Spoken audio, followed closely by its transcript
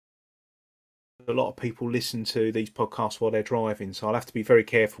a lot of people listen to these podcasts while they're driving, so I'll have to be very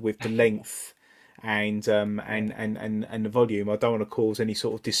careful with the length and the volume. I don't want to cause any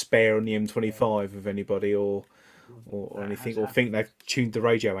sort of despair on the M25 of anybody or That anything, has or think they've tuned the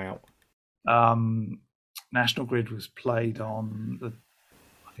radio out. National Grid was played on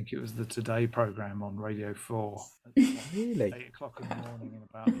I think it was the Today programme on Radio 4 at Really? 8 o'clock in the morning in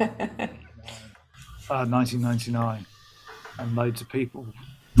about 1999. And loads of people,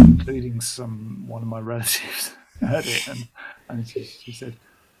 including one of my relatives, heard it. And she said,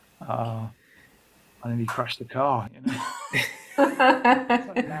 I nearly crashed the car, so loud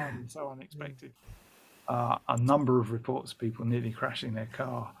and so unexpected. A number of reports of people nearly crashing their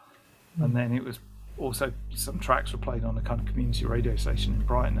car. And then it was also, some tracks were played on a kind of community radio station in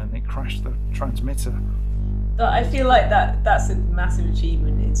Brighton, and it crashed the transmitter. I feel like that's a massive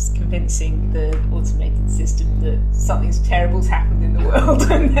achievement. It's convincing the automated system that something terrible's happened in the world,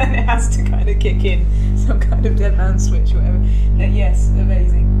 and then it has to kind of kick in some kind of dead man switch or whatever. Yes,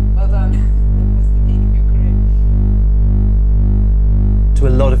 amazing. Well done. That's the peak of your career. To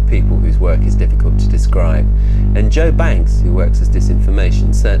a lot of people whose work is difficult to describe, and Joe Banks, who works as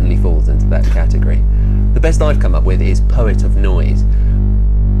Disinformation, certainly falls into that category. The best I've come up with is Poet of Noise.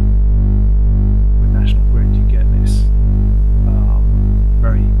 With National Grid, you get this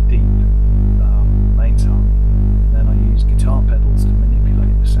very deep main tone, and then I use guitar pedals to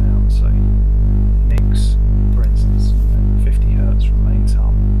manipulate the sound. So you mix, for instance, 50 hertz from main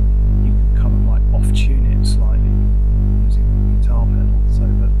tone, you can kind of like off-tune it slightly using the guitar pedal, so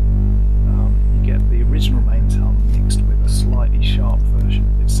that you get the original main tone mixed with a slightly sharp version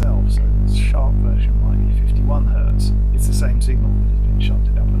of itself. So the sharp version might be 51 hertz. It's the same signal that has been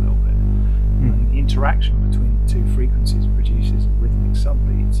shunted up a little bit. And the interaction between the two frequencies produces a rhythmic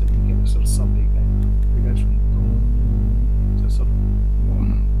subbeat, so you get a sort of subbeat then. It goes from to sort of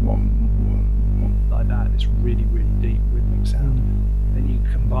like that, this really, really deep rhythmic sound. Then you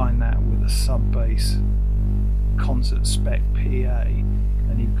combine that with a sub-bass concert spec PA,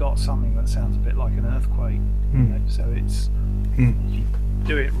 and you've got something that sounds a bit like an earthquake. So it's if you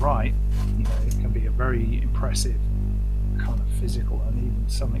do it right, it can be a very impressive kind of physical and even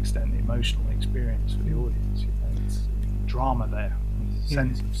to some extent emotional experience for the audience. It's drama there, there's a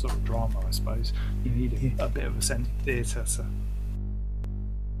sense of sort of drama, I suppose. You need a bit of a sense of theatre. So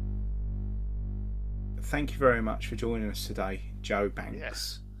Thank you very much for joining us today, Joe Banks.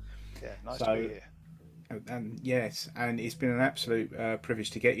 Yes. Yeah, nice to be here. And yes, and it's been an absolute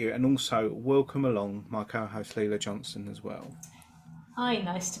privilege to get you, and also welcome along my co-host Leela Johnson as well. Hi,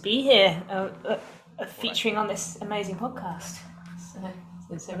 nice to be here, featuring on this amazing podcast. So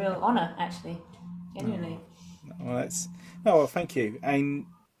it's a real honour, actually, genuinely. Well, thank you. And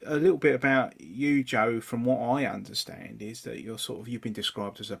a little bit about you, Joe. From what I understand, is that you've been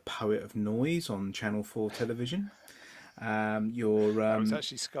described as a poet of noise on Channel 4 television. It was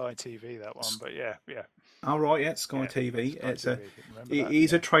actually Sky TV, that one, but yeah. Oh right, yeah, Sky TV. Sky It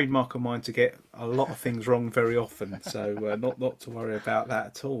is a trademark of mine to get a lot of things wrong very often, so not to worry about that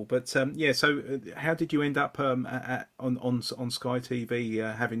at all. But So how did you end up on Sky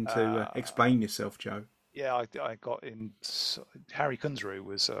TV having to explain yourself, Joe? Yeah, I got in. Harry Kunzru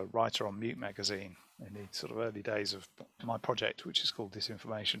was a writer on Mute magazine in the sort of early days of my project, which is called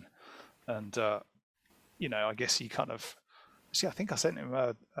Disinformation, and I guess he kind of. See, I think I sent him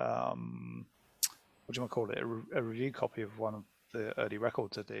a what do you want to call it? A review copy of one of the early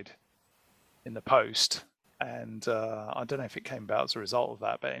records I did in the post, and I don't know if it came about as a result of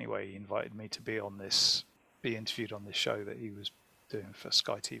that, but anyway, he invited me to be interviewed on this show that he was doing for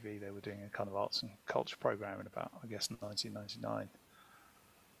Sky TV. They were doing a kind of arts and culture program in about, I guess, 1999.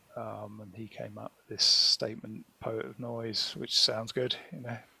 And he came up with this statement, "Poet of Noise," which sounds good,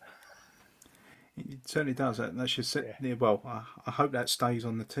 It certainly does. That should well. I hope that stays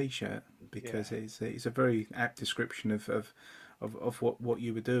on the T-shirt because it's a very apt description of what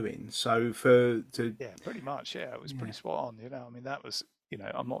you were doing. So pretty much. Yeah, it was pretty spot on. I mean, that was.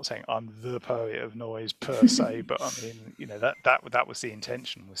 I'm not saying I'm the poet of noise per se, but I mean, that was the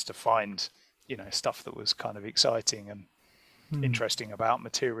intention, was to find, stuff that was kind of exciting and interesting about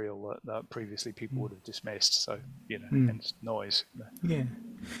material that previously people would have dismissed. So, hence noise. Yeah.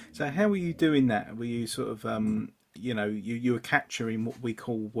 So how were you doing that? Were you sort of, you were capturing what we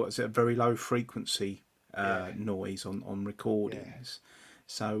call, a very low frequency noise on recordings. Yeah.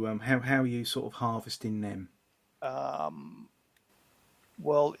 So how are you sort of harvesting them?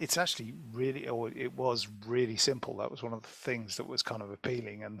 Well, it's actually it was really simple. That was one of the things that was kind of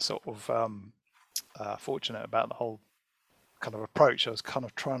appealing and sort of fortunate about the whole kind of approach. I was kind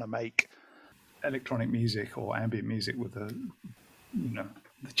of trying to make electronic music or ambient music with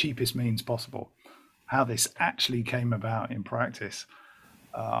the cheapest means possible. How this actually came about in practice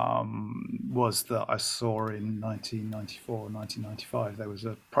was that I saw in 1994 or 1995, there was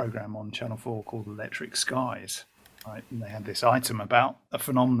a program on Channel 4 called Electric Skies, right? And they had this item about a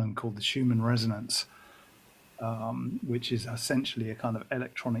phenomenon called the Schumann resonance, which is essentially a kind of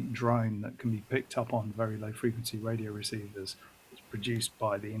electronic drone that can be picked up on very low frequency radio receivers. It's produced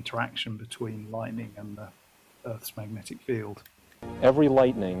by the interaction between lightning and the Earth's magnetic field. Every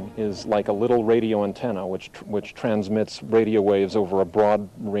lightning is like a little radio antenna which transmits radio waves over a broad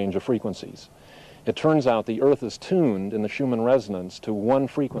range of frequencies. It turns out the Earth is tuned in the Schumann resonance to one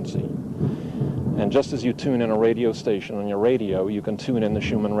frequency. And just as you tune in a radio station on your radio, you can tune in the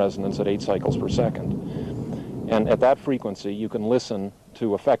Schumann resonance at 8 cycles per second. And at that frequency, you can listen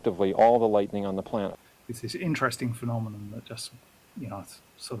to effectively all the lightning on the planet. It's this interesting phenomenon that just, I was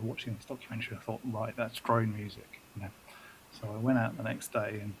sort of watching this documentary, I thought, right, that's drone music. So I went out the next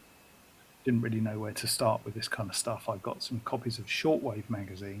day and didn't really know where to start with this kind of stuff. I got some copies of Shortwave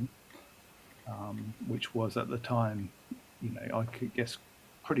magazine, which was at the time, I could guess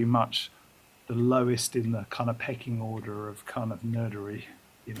pretty much the lowest in the kind of pecking order of kind of nerdery,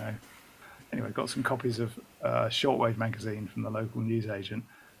 Anyway, got some copies of Shortwave magazine from the local newsagent,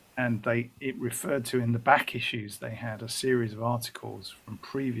 and it referred to in the back issues, they had a series of articles from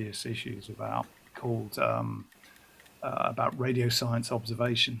previous issues about radio science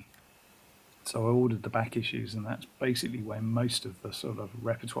observation. So I ordered the back issues, and that's basically where most of the sort of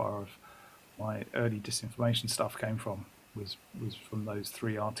repertoire of my early disinformation stuff came from, was from those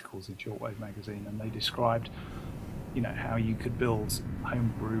 3 articles in Shortwave magazine, and they described how you could build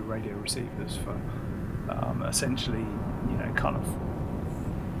homebrew radio receivers for essentially kind of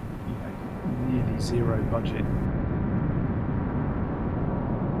nearly zero budget.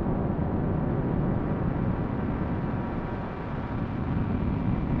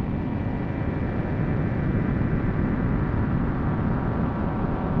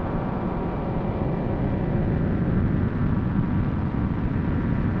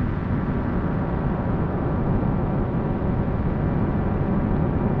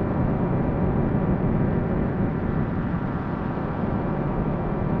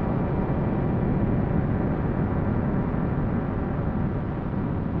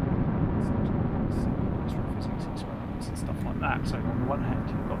 So on the one hand,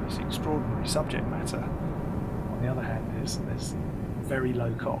 you've got this extraordinary subject matter. On the other hand, there's very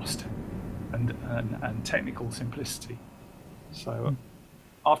low cost and technical simplicity. So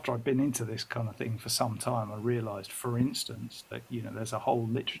after I've been into this kind of thing for some time, I realized, for instance, that there's a whole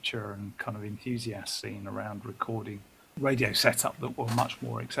literature and kind of enthusiast scene around recording radio setup that were much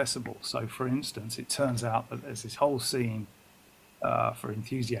more accessible. So for instance, it turns out that there's this whole scene for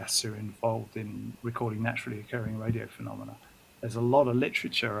enthusiasts who are involved in recording naturally occurring radio phenomena. There's a lot of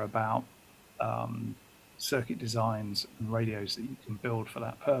literature about circuit designs and radios that you can build for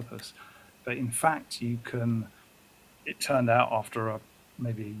that purpose. But in fact, it turned out after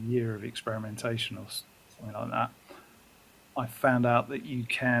maybe a year of experimentation or something like that, I found out that you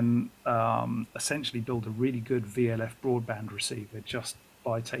can essentially build a really good VLF broadband receiver just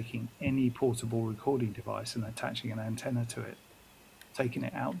by taking any portable recording device and attaching an antenna to it, taking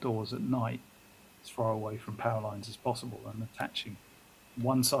it outdoors at night as far away from power lines as possible, and attaching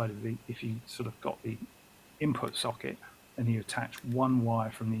one side of if you sort of got the input socket, and you attach one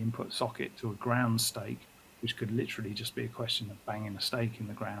wire from the input socket to a ground stake, which could literally just be a question of banging a stake in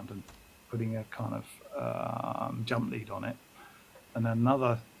the ground and putting a kind of jump lead on it, and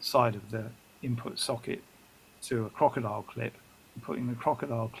another side of the input socket to a crocodile clip, and putting the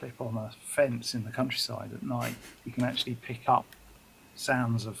crocodile clip on a fence in the countryside at night. You can actually pick up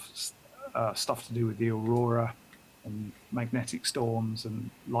sounds of stuff to do with the aurora and magnetic storms and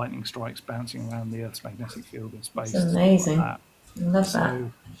lightning strikes bouncing around the Earth's magnetic field in space. It's amazing. Like I love that.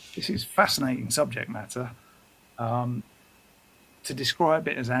 So this is fascinating subject matter. To describe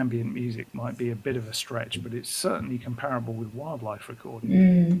it as ambient music might be a bit of a stretch, but it's certainly comparable with wildlife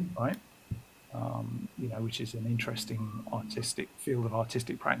recording, right? Which is an interesting field of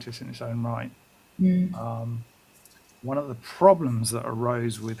artistic practice in its own right. One of the problems that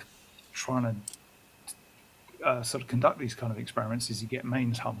arose with trying to sort of conduct these kind of experiments is you get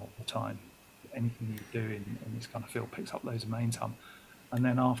mains hum all the time. Anything you do in this kind of field picks up loads of mains hum. And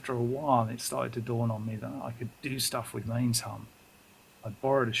then after a while, it started to dawn on me that I could do stuff with mains hum. I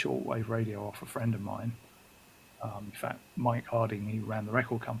borrowed a shortwave radio off a friend of mine. In fact, Mike Harding, who ran the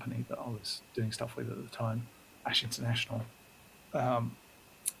record company that I was doing stuff with at the time, Ash International.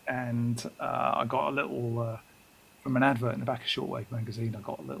 And I got a little, from an advert in the back of Shortwave magazine, I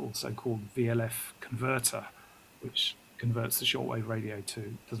got a little so-called VLF converter, which converts the shortwave radio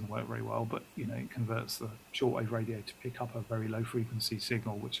to, doesn't work very well, but it converts the shortwave radio to pick up a very low frequency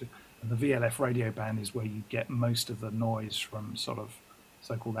signal, and the VLF radio band is where you get most of the noise from sort of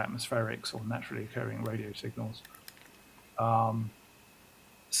so-called atmospherics or naturally occurring radio signals.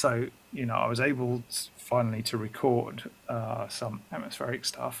 So I was able finally to record some atmospheric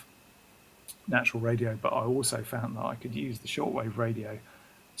stuff, natural radio, but I also found that I could use the shortwave radio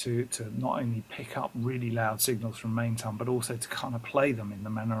to not only pick up really loud signals from main tom, but also to kind of play them in the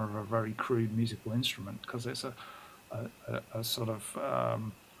manner of a very crude musical instrument, because it's a sort of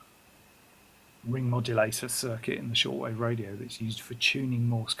ring modulator circuit in the shortwave radio that's used for tuning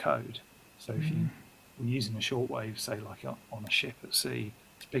Morse code. So if you were using a shortwave, say like on a ship at sea,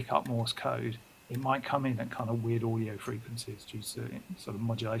 to pick up Morse code, it might come in at kind of weird audio frequencies due to sort of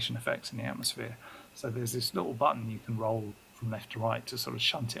modulation effects in the atmosphere. So there's this little button you can roll from left to right to sort of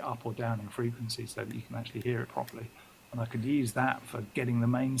shunt it up or down in frequency so that you can actually hear it properly. And I could use that for getting the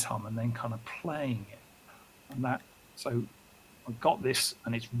mains hum and then kind of playing it. And that, so I've got this,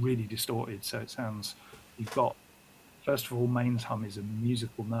 and it's really distorted. So it sounds, you've got, first of all, mains hum is a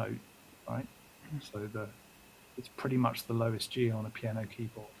musical note, right? So it's pretty much the lowest G on a piano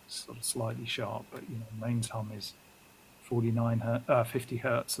keyboard. It's sort of slightly sharp, but mains hum is 50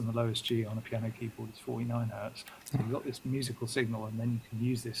 hertz, and the lowest G on a piano keyboard is 49 hertz. So you've got this musical signal, and then you can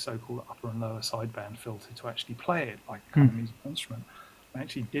use this so-called upper and lower sideband filter to actually play it like a kind of musical instrument. I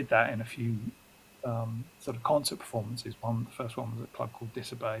actually did that in a few sort of concert performances. The first one was at a club called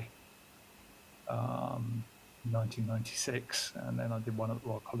Disobey, 1996, and then I did one at the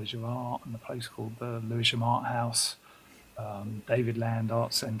Royal College of Art and a place called the Lewisham Art House, David Land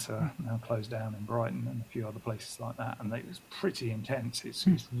Art Centre, now closed down in Brighton, and a few other places like that. And it was pretty intense. It's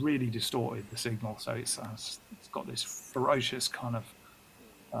really distorted the signal, so it's got this ferocious kind of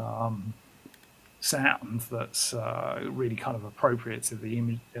sound that's really kind of appropriate to the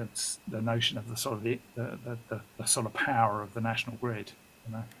image. It's the notion of the sort of the sort of power of the national grid.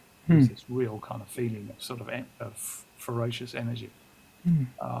 There's this real kind of feeling of sort of ferocious energy.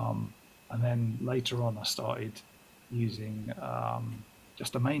 And then later on, I started using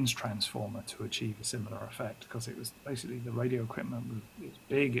just a mains transformer to achieve a similar effect, because it was basically the radio equipment. It's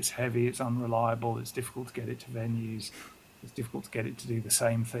big, it's heavy, it's unreliable, it's difficult to get it to venues, it's difficult to get it to do the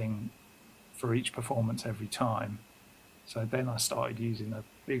same thing for each performance every time. So then I started using a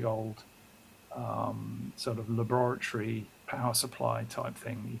big old sort of laboratory power supply type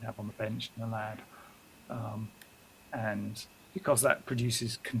thing you'd have on the bench in the lab, and because that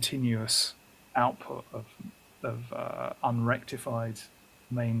produces continuous output of unrectified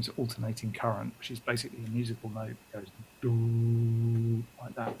mains alternating current, which is basically a musical note that goes doo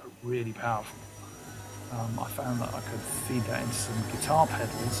like that, but really powerful. I found that I could feed that into some guitar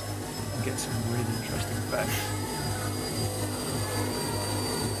pedals and get some really interesting effects.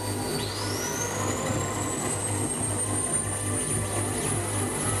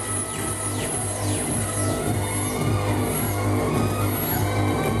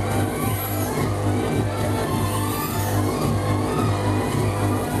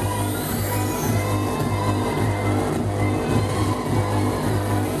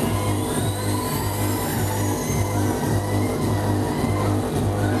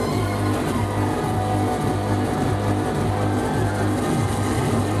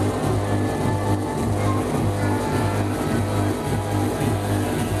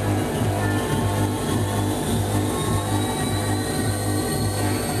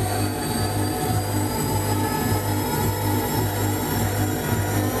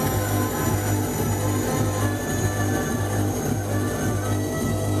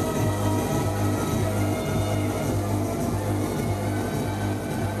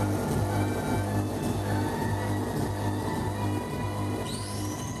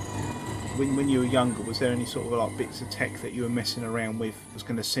 When you were younger, was there any sort of like bits of tech that you were messing around with was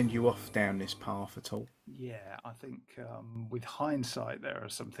going to send you off down this path at all? Yeah, I think with hindsight, there are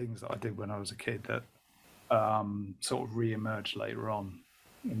some things that I did when I was a kid that sort of re-emerged later on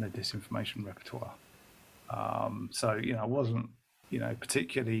in the disinformation repertoire. So, I wasn't,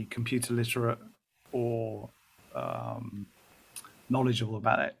 particularly computer literate or knowledgeable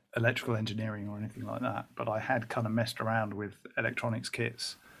about electrical engineering or anything like that, but I had kind of messed around with electronics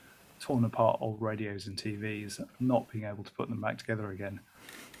kits, torn apart old radios and TVs, not being able to put them back together again,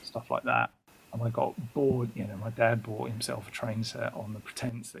 stuff like that. And I got bored. My dad bought himself a train set on the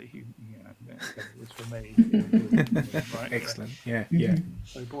pretense that it was for me. Right? Excellent. Yeah.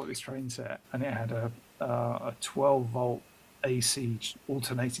 So he bought this train set, and it had a 12-volt AC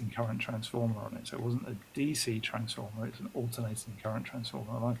alternating current transformer on it. So it wasn't a DC transformer; it's an alternating current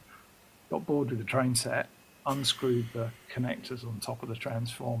transformer. And I got bored with the train set, unscrewed the connectors on top of the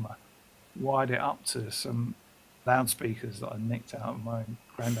transformer, wired it up to some loudspeakers that I nicked out of my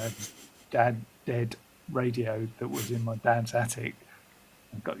granddad's dead radio that was in my dad's attic.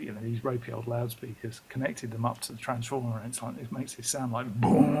 I've got these ropey old loudspeakers, connected them up to the transformer, and it's like it makes it sound like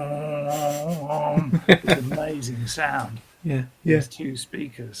boom. This amazing sound. Yeah, These two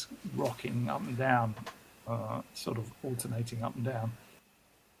speakers rocking up and down, sort of alternating up and down.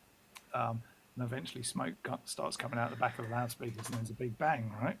 And eventually smoke starts coming out the back of the loudspeakers, and there's a big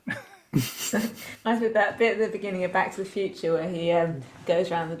bang, right? Reminds me of that bit at the beginning of Back to the Future where he goes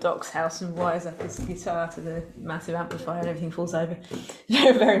around the doc's house and wires up his guitar to the massive amplifier and everything falls over.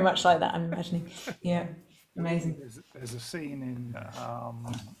 Very much like that, I'm imagining. Yeah, amazing. There's a scene in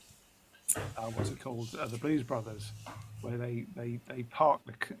what's it called, The Blues Brothers, where they park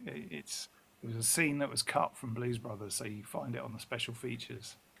it was a scene that was cut from Blues Brothers, so you find it on the special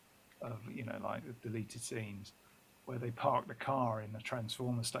features of like the deleted scenes, where they park the car in the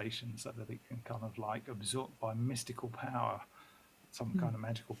transformer station so that it can kind of like absorb by mystical power, some kind of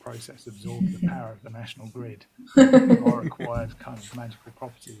magical process, absorb the power of the national grid or acquires kind of magical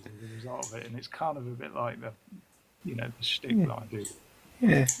properties as a result of it. And it's kind of a bit like the shtick that I do.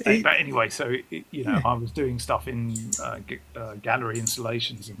 Yeah. But anyway, so I was doing stuff in gallery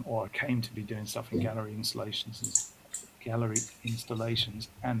installations, or I came to be doing stuff in gallery installations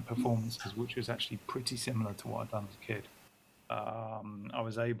and performances, which was actually pretty similar to what I'd done as a kid. I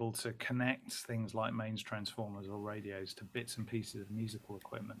was able to connect things like mains transformers or radios to bits and pieces of musical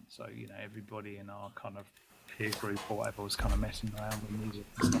equipment. So everybody in our kind of peer group or whatever was kind of messing around with music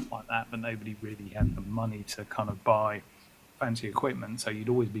and stuff like that, but nobody really had the money to kind of buy fancy equipment, so you'd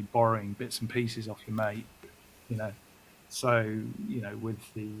always be borrowing bits and pieces off your mate, So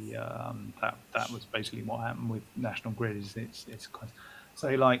with the that was basically what happened with National Grid. Is it's so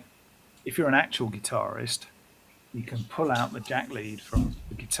like if you're an actual guitarist, you can pull out the jack lead from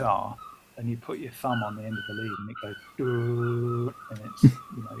the guitar and you put your thumb on the end of the lead and it goes doo, and it's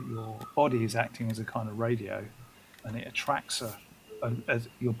your body is acting as a kind of radio, and it attracts as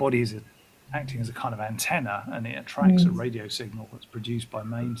your body is acting as a kind of antenna, and it attracts a radio signal that's produced by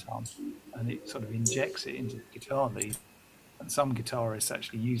mains hum, and it sort of injects it into the guitar lead. And some guitarists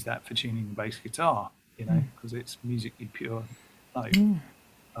actually use that for tuning the bass guitar, because it's musically pure note.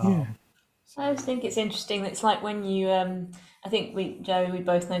 I always think it's interesting that it's like when you, I think we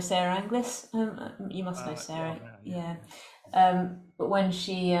both know Sarah Anglis. You must know Sarah, yeah. But when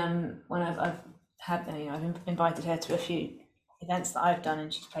she, when I've had, I've invited her to a few events that I've done,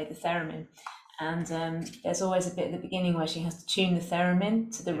 and she's played the theremin. And there's always a bit at the beginning where she has to tune the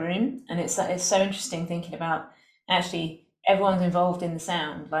theremin to the room, and it's so interesting thinking about actually everyone's involved in the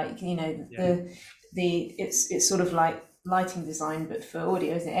sound. Like it's sort of like lighting design, but for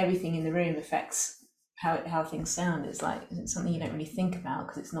audio, isn't it? Everything in the room affects how things sound. It's like it's something you don't really think about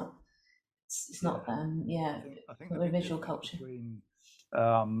because it's not. I think the visual culture between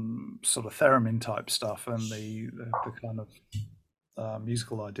sort of theremin type stuff and the kind of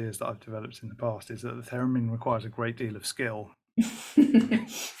musical ideas that I've developed in the past is that the theremin requires a great deal of skill. The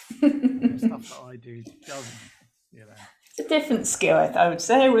stuff that I do doesn't, It's a different skill, I would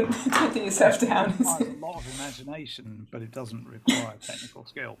say. I wouldn't put yourself down. It requires a lot of imagination, but it doesn't require technical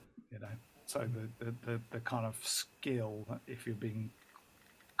skill, So the kind of skill, if you're being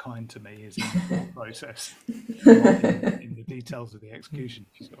kind to me, is in the thought process, in the details of the execution,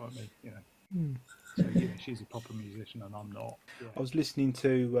 if you see what I mean, So she's a proper musician and I'm not. I was listening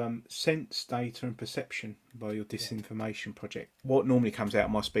to Sense, Data and Perception by your Disinformation project. What normally comes out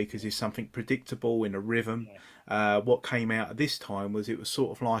of my speakers is something predictable in a rhythm. What came out at this time was it was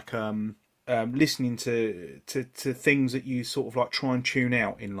sort of like listening to things that you sort of like try and tune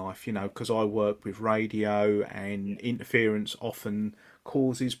out in life, because I work with radio and interference often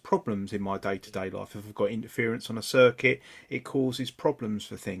causes problems in my day-to-day life. If I've got interference on a circuit, it causes problems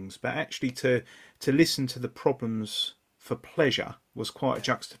for things. But actually to listen to the problems for pleasure was quite a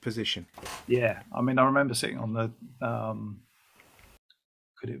juxtaposition. Yeah, I mean, I remember sitting on the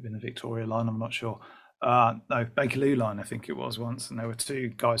could it have been the Victoria line? I'm not sure. No, Bakerloo line, I think it was once, and there were two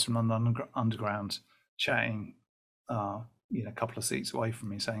guys from London Underground chatting, a couple of seats away from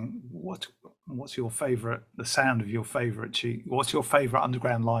me, saying, "What's your favourite? The sound of your favourite tune? What's your favourite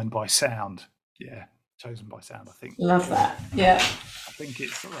underground line by sound?" Yeah, chosen by sound, I think. Love that. Yeah. I think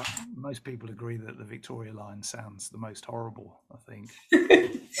it's most people agree that the Victoria line sounds the most horrible. I think.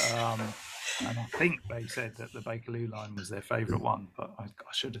 And I think they said that the Bakerloo line was their favourite one, but I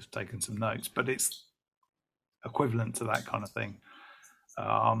should have taken some notes. But it's equivalent to that kind of thing.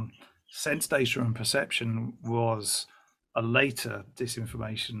 Sense, Data and Perception was a later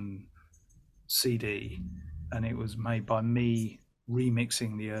Disinformation CD, and it was made by me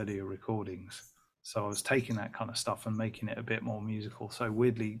remixing the earlier recordings. So I was taking that kind of stuff and making it a bit more musical. So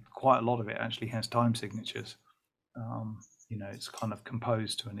weirdly, quite a lot of it actually has time signatures. It's kind of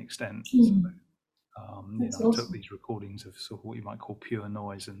composed to an extent. I took these recordings of sort of what you might call pure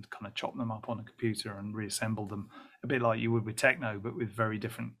noise and kind of chopped them up on a computer and reassembled them a bit like you would with techno, but with very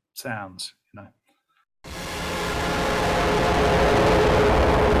different sounds.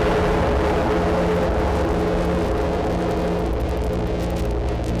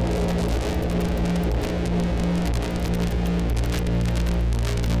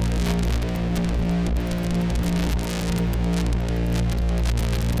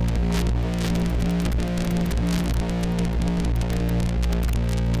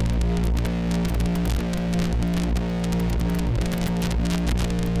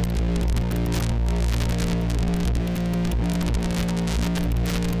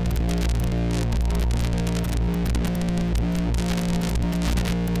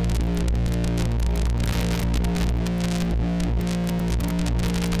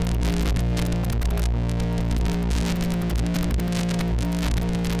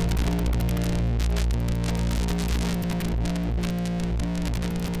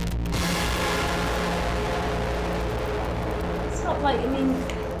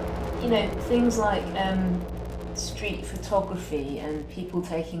 Things like street photography and people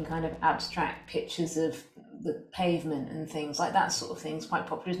taking kind of abstract pictures of the pavement and things like that sort of thing is quite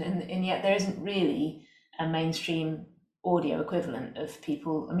popular, isn't it? And yet there isn't really a mainstream audio equivalent of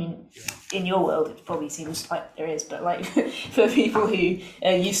people. I mean, in your world, it probably seems like there is, but like for people who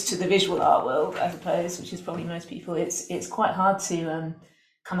are used to the visual art world, I suppose, which is probably most people, it's quite hard to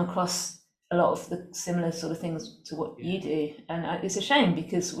come across a lot of the similar sort of things to what you do, and it's a shame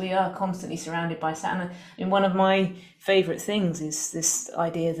because we are constantly surrounded by sound. And one of my favourite things is this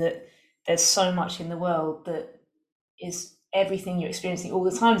idea that there's so much in the world that is everything you're experiencing all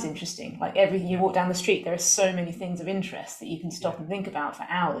the time is interesting. Like you walk down the street, there are so many things of interest that you can stop and think about for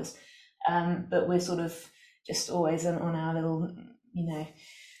hours. But we're sort of just always on our little,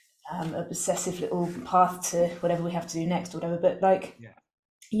 obsessive little path to whatever we have to do next or whatever. But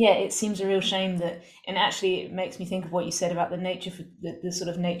it seems a real shame that, and actually it makes me think of what you said about the nature, for the sort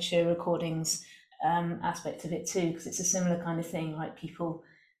of nature recordings aspect of it too, because it's a similar kind of thing. Like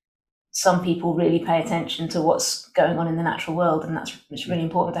some people really pay attention to what's going on in the natural world, and it's really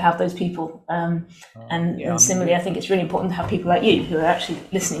important to have those people. And similarly, I think it's really important to have people like you who are actually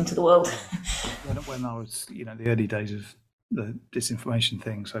listening to the world. When I was, the early days of the disinformation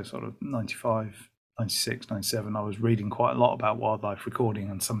thing, so sort of 95, 96, 97, I was reading quite a lot about wildlife recording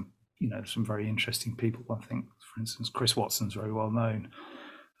and some very interesting people. I think, for instance, Chris Watson's very well known,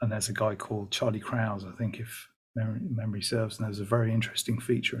 and there's a guy called Charlie Krause, I think, if memory serves, and there's a very interesting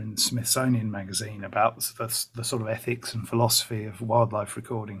feature in the Smithsonian magazine about the sort of ethics and philosophy of wildlife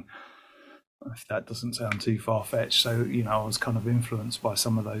recording, if that doesn't sound too far-fetched. So, I was kind of influenced by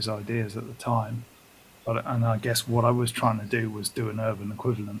some of those ideas at the time, and I guess what I was trying to do was do an urban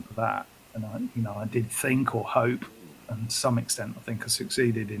equivalent of that. And I did think or hope, and to some extent, I think I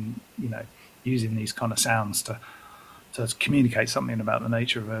succeeded in, using these kind of sounds to communicate something about the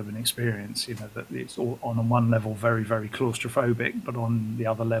nature of urban experience. That it's all on one level very, very claustrophobic, but on the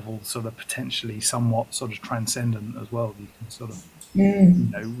other level, sort of potentially somewhat sort of transcendent as well. You can sort of,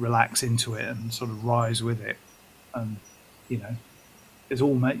 relax into it and sort of rise with it, and it's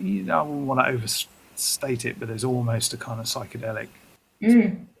all. I don't want to overstate it, but there's almost a kind of psychedelic.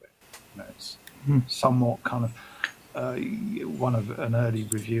 It's somewhat kind of an early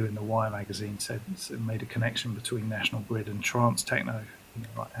review in the Wire magazine said it made a connection between National Grid and trance techno,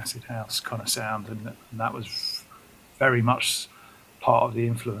 like acid house kind of sound, and that was very much part of the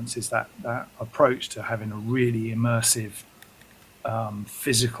influence. Is that approach to having a really immersive,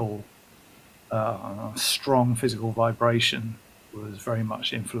 physical, strong physical vibration was very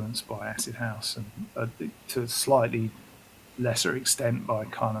much influenced by acid house, and to a slightly lesser extent by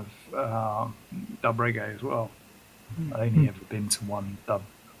kind of dub reggae as well. I'd only ever been to one dub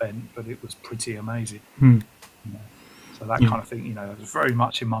event, but it was pretty amazing. So that kind of thing, it was very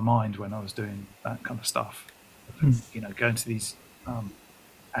much in my mind when I was doing that kind of stuff. Going to these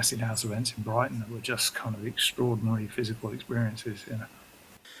acid house events in Brighton that were just kind of extraordinary physical experiences.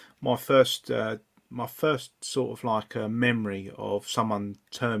 My first sort of like a memory of someone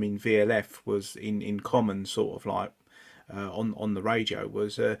terming VLF was in common, sort of like on the radio,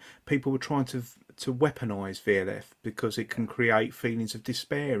 was people were trying to weaponize VLF because it can create feelings of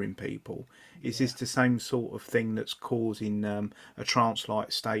despair in people. Is this the same sort of thing that's causing a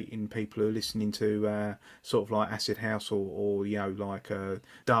trance-like state in people who are listening to sort of like acid house or like a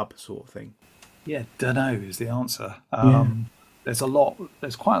dub sort of thing? Yeah, don't know is the answer. Yeah.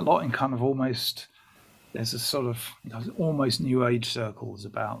 There's quite a lot in kind of almost, there's a sort of almost new age circles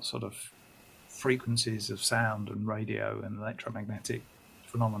about sort of frequencies of sound and radio and electromagnetic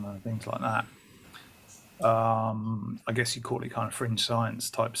phenomena and things like that. I guess you call it kind of fringe science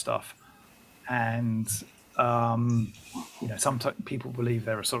type stuff. And um, some people believe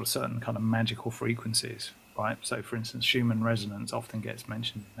there are sort of certain kind of magical frequencies, right? So, for instance, Schumann resonance often gets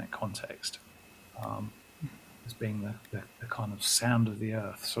mentioned in that context, as being the kind of sound of the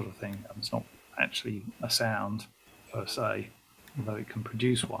earth sort of thing. It's not actually a sound per se, although it can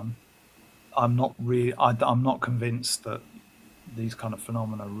produce one. I'm not convinced that these kind of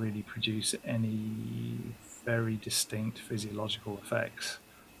phenomena really produce any very distinct physiological effects.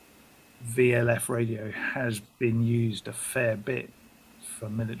 VLF radio has been used a fair bit for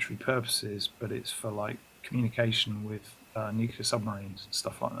military purposes, but it's for like communication with nuclear submarines and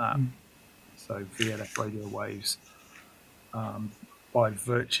stuff like that. So VLF radio waves, by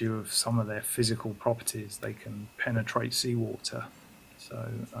virtue of some of their physical properties, they can penetrate seawater. So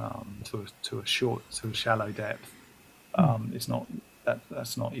to a shallow depth. It's not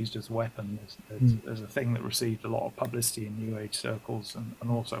that's not used as a weapon. There's a thing that received a lot of publicity in New Age circles and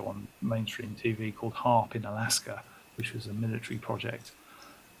also on mainstream TV called HARP in Alaska, which was a military project,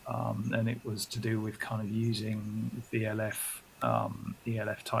 and it was to do with kind of using ELF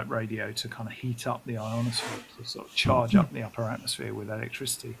type radio to kind of heat up the ionosphere, to sort of charge up the upper atmosphere with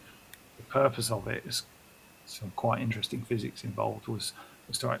electricity. The purpose of it is some quite interesting physics involved. Was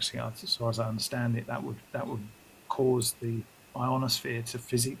to actually, as far as I understand it, that would cause the ionosphere to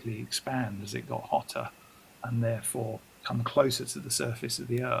physically expand as it got hotter, and therefore come closer to the surface of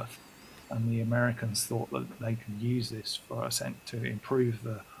the Earth. And the Americans thought that they could use this for to improve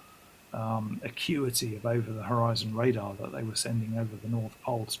the acuity of over the horizon radar that they were sending over the North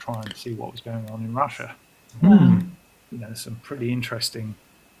Pole to try and see what was going on in Russia. Some pretty interesting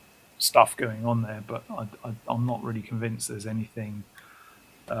stuff going on there, but I'm not really convinced there's anything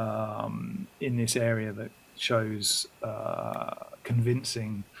in this area that shows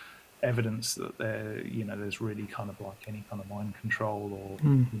convincing evidence that there's really kind of like any kind of mind control or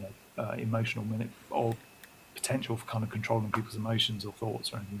emotional or potential for kind of controlling people's emotions or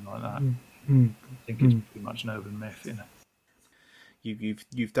thoughts or anything like that. I think it's pretty much an urban myth.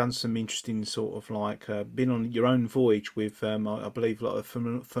 You've done some interesting sort of like been on your own voyage with I believe like a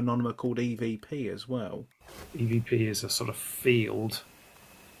phenomenon called EVP as well. EVP is a sort of field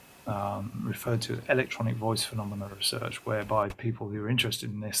referred to as electronic voice phenomena research, whereby people who are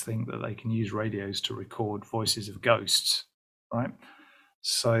interested in this think that they can use radios to record voices of ghosts, right?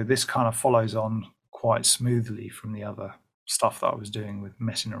 So this kind of follows on quite smoothly from the other stuff that I was doing with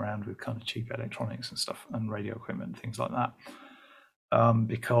messing around with kind of cheap electronics and stuff and radio equipment and things like that.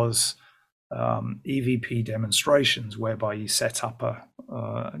 Because EVP demonstrations, whereby you set up a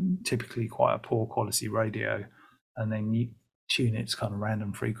typically quite a poor quality radio, and then you tune its kind of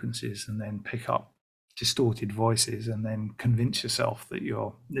random frequencies, and then pick up distorted voices, and then convince yourself that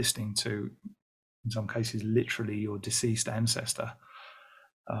you're listening to, in some cases, literally your deceased ancestor.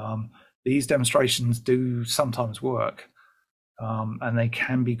 These demonstrations do sometimes work, and they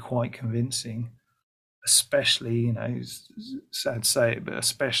can be quite convincing, especially, it's sad to say it, but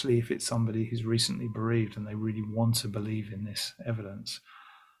especially if it's somebody who's recently bereaved and they really want to believe in this evidence.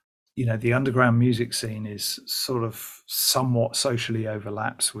 The underground music scene is sort of somewhat socially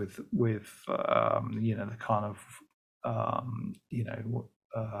overlaps with the kind of how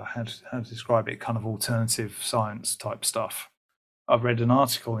to describe it, kind of alternative science type stuff. I've read an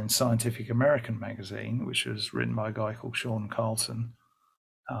article in Scientific American magazine, which was written by a guy called Sean Carlson,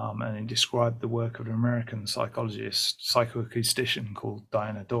 and it described the work of an American psychoacoustician called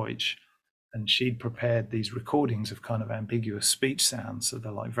Diana Deutsch. And she'd prepared these recordings of kind of ambiguous speech sounds. So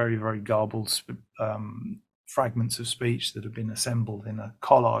they're like very, very garbled fragments of speech that have been assembled in a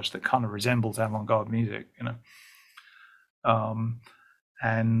collage that kind of resembles avant-garde music,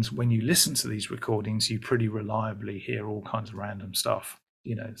 and when you listen to these recordings, you pretty reliably hear all kinds of random stuff,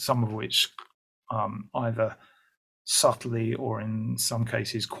 some of which either subtly or in some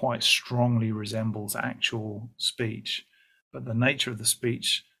cases quite strongly resembles actual speech. But the nature of the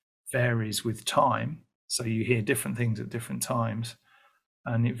speech varies with time. So you hear different things at different times,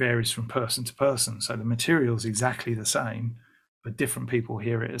 and it varies from person to person. So the material is exactly the same, but different people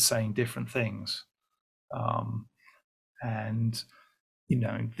hear it as saying different things. And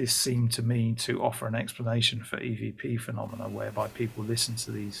this seemed to me to offer an explanation for EVP phenomena, whereby people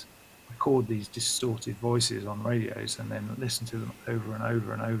record these distorted voices on radios and then listen to them over and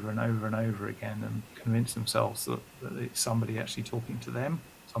over and over and over and over again and convince themselves that it's somebody actually talking to them.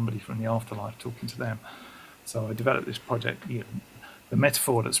 somebody from the afterlife talking to them. So I developed this project. The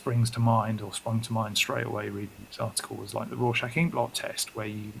metaphor that sprung to mind straight away reading this article was like the Rorschach ink blot test, where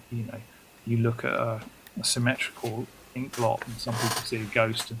you look at a symmetrical ink blot, and some people see a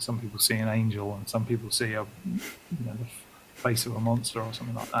ghost, and some people see an angel, and some people see the face of a monster or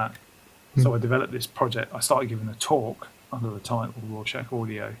something like that. So I developed this project. I started giving a talk under the title Rorschach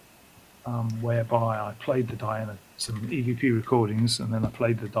Audio, whereby I played some EVP recordings, and then I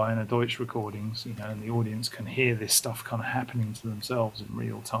played the Diana Deutsch recordings, and the audience can hear this stuff kind of happening to themselves in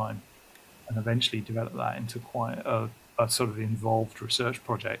real time, and eventually developed that into quite a sort of involved research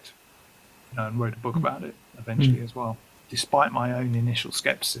project, and wrote a book about it eventually as well. Despite my own initial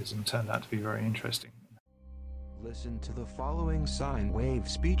skepticism, turned out to be very interesting. Listen to the following sine wave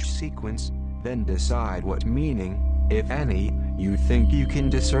speech sequence, then decide what meaning, if any, you think you can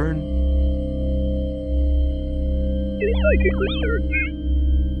discern. In psychic research,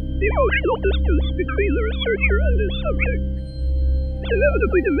 the emotional distance between the researcher and his subject is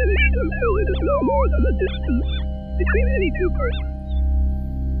inevitably diminished until it is no more than the distance between any two persons.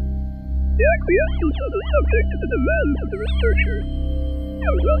 The acquiescence of the subject to the demands of the researcher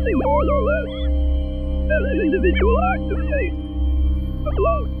is nothing more nor less than an individual act of faith, of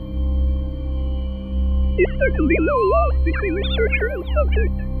love. If there can be no love between researcher and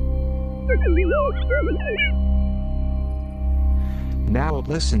subject, there can be no experimentation. Now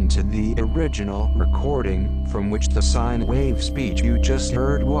listen to the original recording from which the sine wave speech you just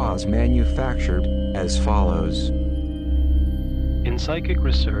heard was manufactured, as follows. In psychic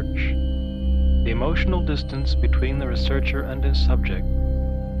research, the emotional distance between the researcher and his subject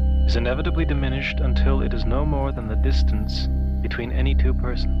is inevitably diminished until it is no more than the distance between any two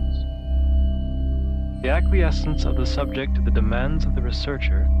persons. The acquiescence of the subject to the demands of the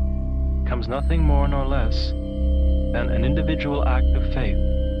researcher becomes nothing more nor less than an individual act of faith,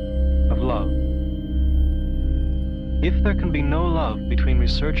 of love. If there can be no love between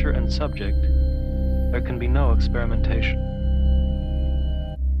researcher and subject, there can be no experimentation.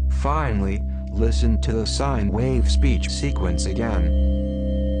 Finally, listen to the sine wave speech sequence again.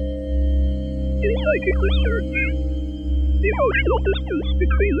 In psychic research, the emotional distance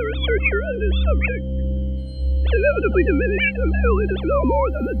between the researcher and his subject is inevitably diminished until it is no more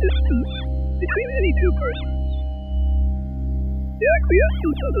than the distance between any two persons. The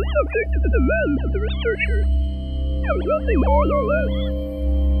acquiescence of the subject to the demands of the researcher is nothing more nor less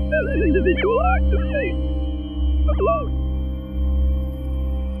than an individual act of faith, of love.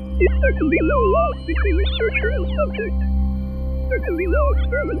 If there can be no love between researcher and subject, there can be no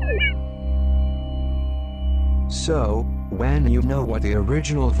experimentation. So, when you know what the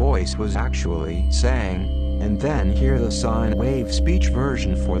original voice was actually saying, and then hear the sine wave speech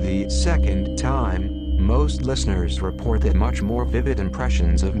version for the second time, most listeners report that much more vivid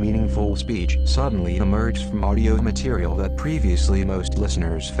impressions of meaningful speech suddenly emerged from audio material that previously most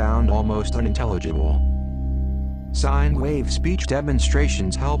listeners found almost unintelligible. Sine wave speech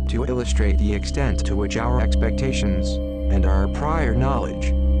demonstrations help to illustrate the extent to which our expectations, and our prior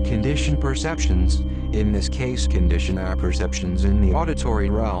knowledge, condition perceptions, in this case condition our perceptions in the auditory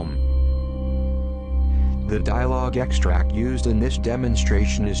realm. The dialogue extract used in this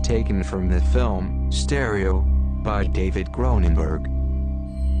demonstration is taken from the film Stereo by David Cronenberg.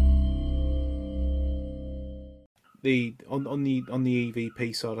 On the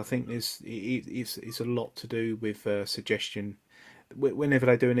EVP side, I think it's a lot to do with suggestion. Whenever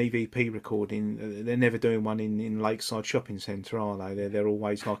they do an EVP recording, they're never doing one in Lakeside Shopping Centre, are they? They're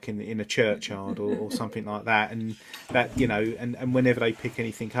always like in a churchyard or something like that, and that and whenever they pick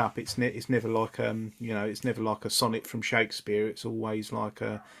anything up, it's never like it's never like a sonnet from Shakespeare. It's always like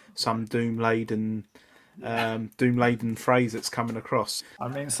some doom laden phrase that's coming across. I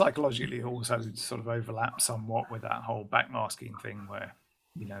mean, psychologically, it also sort of overlaps somewhat with that whole backmasking thing, where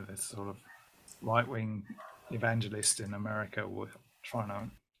there's sort of right-wing evangelists in America were trying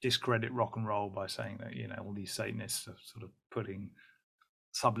to discredit rock and roll by saying that all these Satanists are sort of putting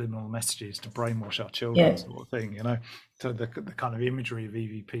subliminal messages to brainwash our children, sort of thing. So the kind of imagery of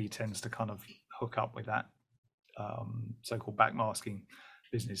EVP tends to kind of hook up with that so-called backmasking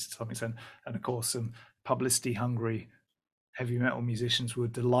business to some extent. And of course, some publicity-hungry heavy metal musicians were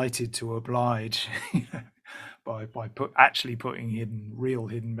delighted to oblige by actually putting real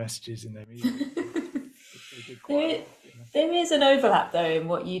hidden messages in their music. There is an overlap though in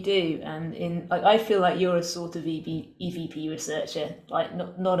what you do, and in like I feel like you're a sort of EVP researcher, like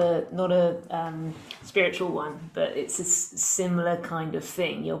not a spiritual one, but it's a similar kind of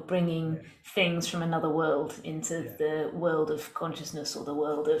thing. You're bringing things from another world into the world of consciousness or the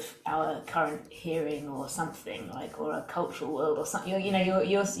world of our current hearing or something like, or a cultural world or something.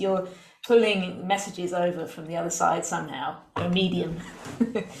 You're pulling messages over from the other side somehow. You're a medium.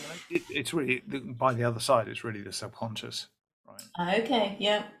 It's really, by the other side, it's really the subconscious, right? Okay,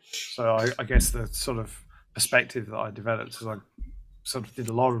 yeah. So I guess the sort of perspective that I developed is I sort of did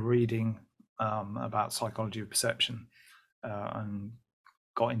a lot of reading about psychology of perception and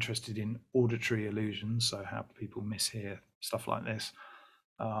got interested in auditory illusions, so how people mishear, stuff like this,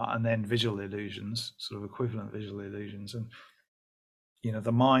 and then visual illusions, sort of equivalent visual illusions. And,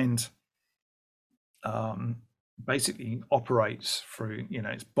 the mind basically operates through,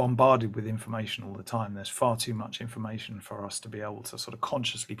 it's bombarded with information all the time. There's far too much information for us to be able to sort of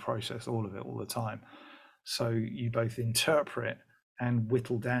consciously process all of it all the time. So you both interpret and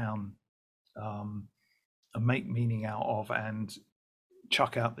whittle down and make meaning out of and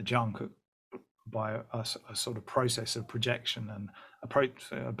chuck out the junk by a sort of process of projection. And a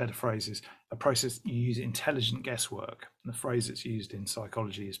better phrase is a process you use intelligent guesswork. And the phrase that's used in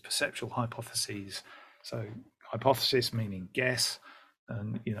psychology is perceptual hypotheses. So hypothesis meaning guess,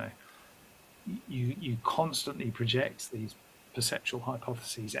 and you constantly project these perceptual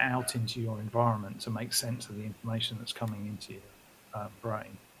hypotheses out into your environment to make sense of the information that's coming into your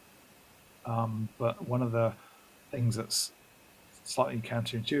brain. But one of the things that's slightly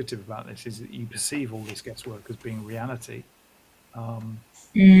counterintuitive about this is that you perceive all this guesswork as being reality, and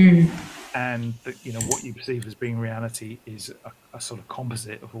that what you perceive as being reality is a sort of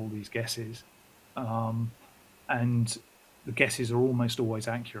composite of all these guesses, and the guesses are almost always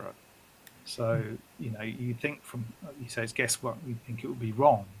accurate. So you think you say it's guesswork, you think it would be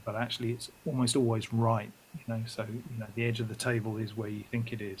wrong, but actually it's almost always right. So the edge of the table is where you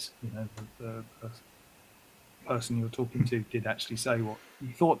think it is. The person you're talking to did actually say what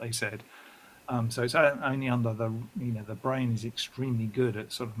you thought they said. So it's only under the brain is extremely good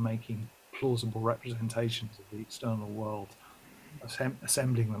at sort of making plausible representations of the external world,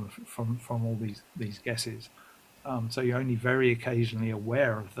 assembling them from all these guesses. So you're only very occasionally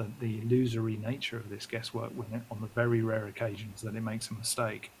aware of the illusory nature of this guesswork on the very rare occasions that it makes a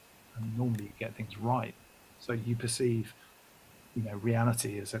mistake, and normally you get things right. So you perceive,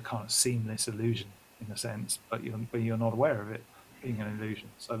 reality as a kind of seamless illusion in a sense, but you're not aware of it being an illusion.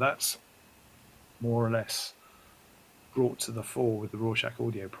 So that's more or less brought to the fore with the Rorschach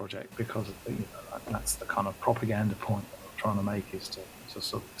Audio Project, because that's the kind of propaganda point that I'm trying to make, is to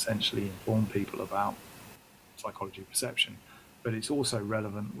sort of essentially inform people about psychology of perception. But it's also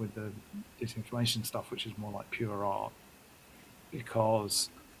relevant with the disinformation stuff, which is more like pure art,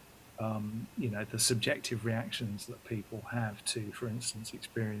 because the subjective reactions that people have to, for instance,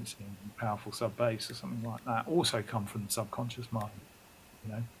 experiencing powerful sub-bass or something like that, also come from the subconscious mind.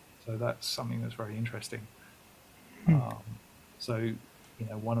 So that's something that's very interesting. So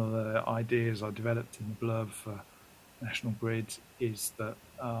one of the ideas I developed in the blurb for National Grid is that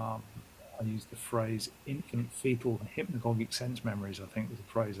I use the phrase infant, fetal, and hypnagogic sense memories, I think was the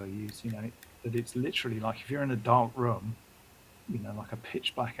phrase I used, that it's literally like if you're in a dark room, like a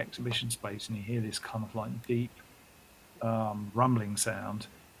pitch black exhibition space, and you hear this kind of like deep rumbling sound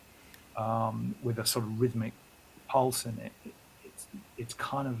with a sort of rhythmic pulse in it. It's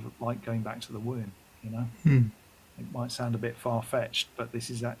kind of like going back to the womb, It might sound a bit far-fetched, but this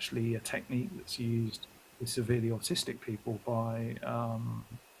is actually a technique that's used with severely autistic people by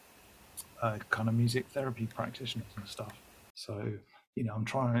kind of music therapy practitioners and stuff. So, I'm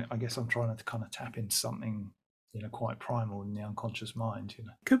trying to kind of tap into something, quite primal in the unconscious mind,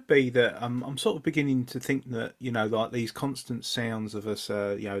 Could be that I'm sort of beginning to think that like these constant sounds of us,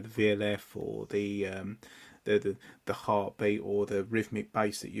 the VLF or the heartbeat or the rhythmic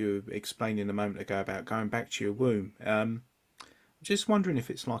bass that you were explaining a moment ago about going back to your womb. Just wondering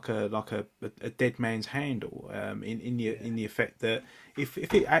if it's like a dead man's handle, in the effect that if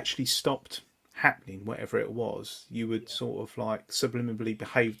it actually stopped happening, whatever it was, you would sort of like subliminally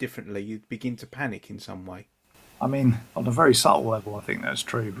behave differently. You'd begin to panic in some way. I mean, on a very subtle level, I think that's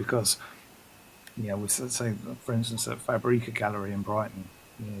true, because with, say, for instance, at Fabrica Gallery in Brighton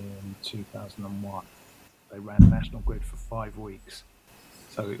in 2001, they ran National Grid for 5 weeks.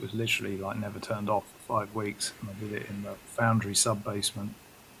 So it was literally like never turned off for 5 weeks, and I did it in the Foundry sub-basement,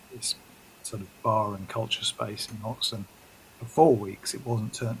 this sort of bar and culture space in Hoxton. For 4 weeks, it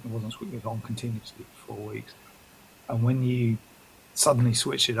wasn't switched on continuously for 4 weeks. And when you suddenly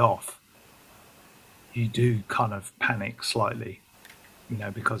switch it off, you do kind of panic slightly,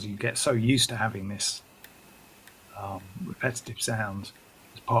 because you get so used to having this repetitive sound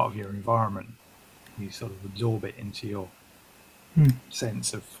as part of your environment. You sort of absorb it into your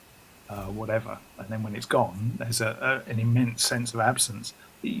sense of whatever, and then when it's gone, there's an immense sense of absence.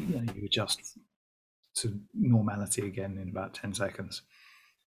 You adjust to normality again in about 10 seconds.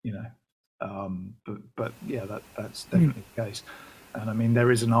 But yeah, that's definitely the case. And I mean,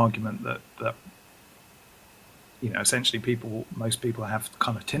 there is an argument that essentially most people have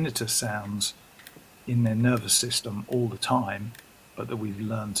kind of tinnitus sounds in their nervous system all the time, but that we've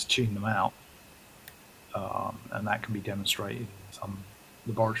learned to tune them out, and that can be demonstrated in some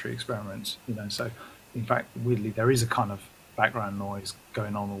laboratory experiments. So in fact, weirdly, there is a kind of background noise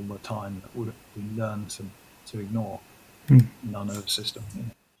going on all the time that we learn to ignore in our nervous system.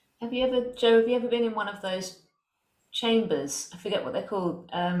 Have you ever been in one of those chambers? I forget what they're called,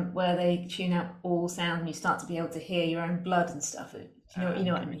 where they tune out all sound and you start to be able to hear your own blood and stuff. You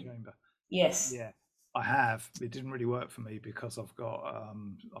know what I mean? Chamber. Yes. Yeah, I have. It didn't really work for me because I've got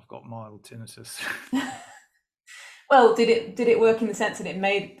mild tinnitus. Well, did it work in the sense that it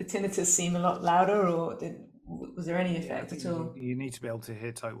made the tinnitus seem a lot louder, or was there any effect at all? You need to be able to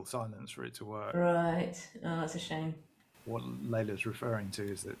hear total silence for it to work. Right. Oh, that's a shame. What Layla's referring to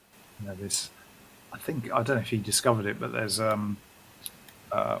is that this. I don't know if he discovered it, but there's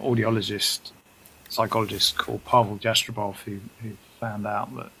audiologist, psychologist called Pavel Jastrabov who found out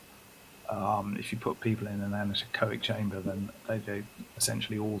that if you put people in an anechoic chamber, then they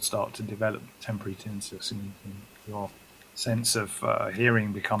essentially all start to develop temporary tinnitus, and your sense of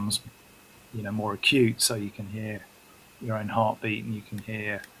hearing becomes more acute, so you can hear your own heartbeat, and you can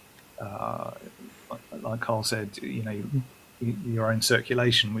hear, like Carl said, your own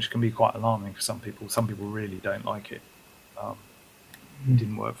circulation, which can be quite alarming for some people. Some people really don't like it. It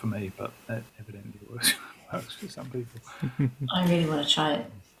didn't work for me, but it evidently works for some people. I really want to try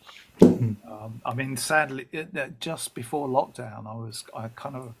it. I mean, sadly, just before lockdown, I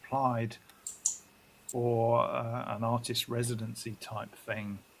kind of applied for an artist residency type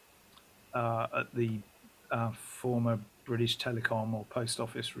thing at the former British Telecom or Post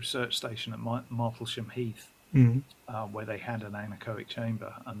Office research station at Martlesham Heath, where they had an anechoic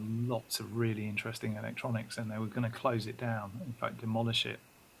chamber and lots of really interesting electronics, and they were going to close it down, in fact demolish it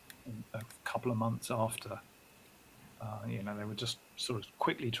a couple of months after. They were just sort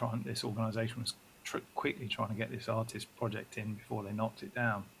of this organisation was quickly trying to get this artist project in before they knocked it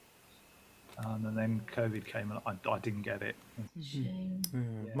down. And then COVID came and I didn't get it. Shame.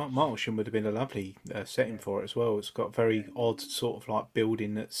 Martlesham would have been a lovely setting for it as well. It's got a very odd sort of like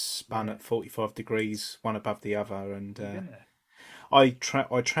building that's spun at 45 degrees, one above the other, and I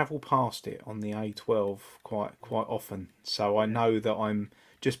travel past it on the A12 quite often, so I know that I'm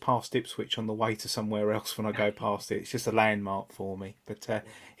just past Ipswich on the way to somewhere else when I go past it. It's just a landmark for me. But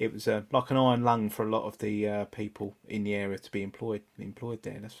it was like an iron lung for a lot of the people in the area to be employed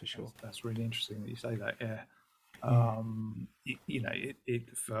there. That's for sure. That's really interesting that you say that. Yeah.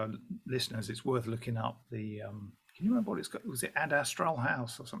 For listeners, it's worth looking up the. Can you remember what it's got? Was it Ad Astral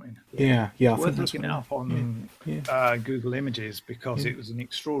House or something? Yeah. It's worth looking it up on Google Images, because it was an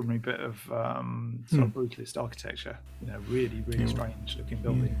extraordinary bit of sort of brutalist architecture. Really, really strange looking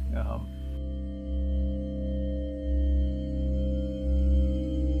building.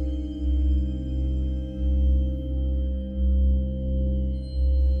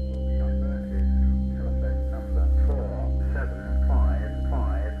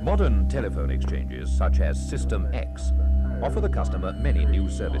 Modern telephone exchanges, such as System X, offer the customer many new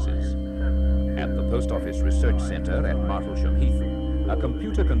services. At the Post Office Research Centre at Martlesham Heath, a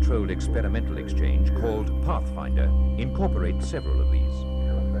computer-controlled experimental exchange called Pathfinder incorporates several of these.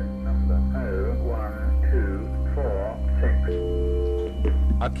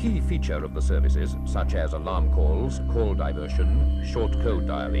 A key feature of the services, such as alarm calls, call diversion, short code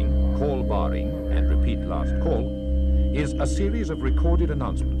dialing, call barring, and repeat last call, is a series of recorded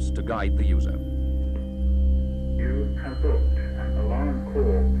announcements to guide the user. You have booked an alarm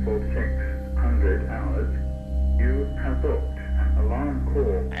call for 600 hours. You have booked an alarm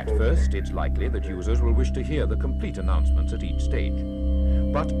call. At first, it's likely that users will wish to hear the complete announcements at each stage.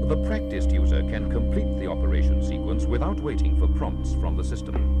 But the practiced user can complete the operation sequence without waiting for prompts from the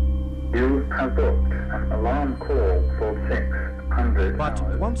system. You have booked an alarm call for 600 But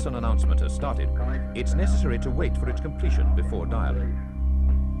hours. once an announcement has started, it's necessary to wait for its completion before dialing.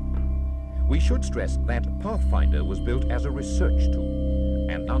 We should stress that Pathfinder was built as a research tool.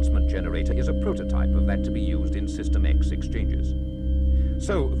 Announcement Generator is a prototype of that to be used in System X exchanges.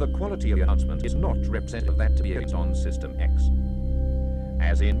 So the quality of the announcement is not representative of that to be used on System X.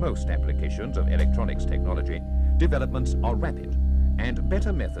 As in most applications of electronics technology, developments are rapid, and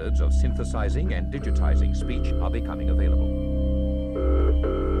better methods of synthesizing and digitizing speech are becoming available.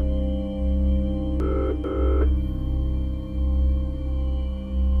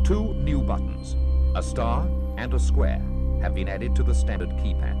 Two new buttons, a star and a square, have been added to the standard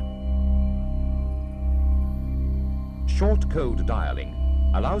keypad. Short code dialing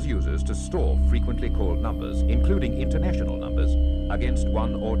allows users to store frequently called numbers, including international numbers, against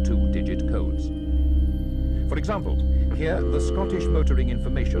 1 or 2-digit codes. For example, here the Scottish motoring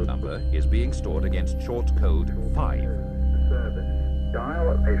information number is being stored against short code 5. Dial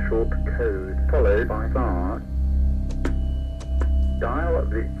a short code followed by star. Dial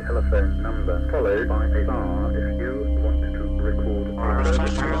the telephone number followed by a star if you want to record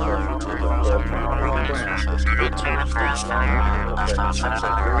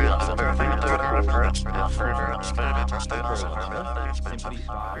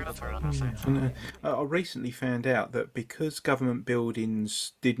I recently found out that because government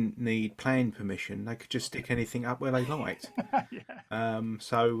buildings didn't need planning permission, they could just stick anything up where they liked.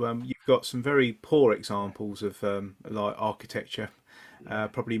 You've got some very poor examples of like architecture,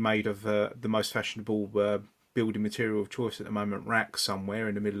 probably made of the most fashionable building material of choice at the moment, racks somewhere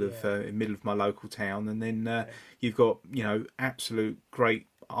in the middle of my local town, and then you've got absolute great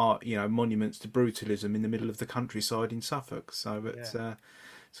art, monuments to brutalism in the middle of the countryside in Suffolk. So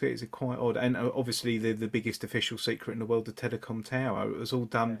it's quite odd, and obviously the biggest official secret in the world, the Telecom Tower, it was all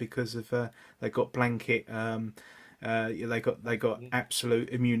done because of they got blanket. They got absolute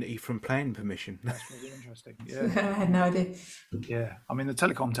immunity from planning permission. That's really interesting. I had no idea. Yeah, I mean the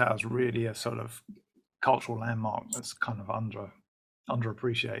Telecom Tower is really a sort of cultural landmark that's kind of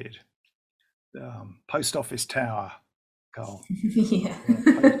underappreciated. Post Office Tower, Carl. Yeah.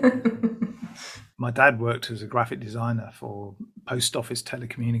 My dad worked as a graphic designer for Post Office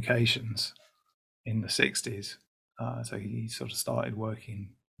Telecommunications in the 60s. So he sort of started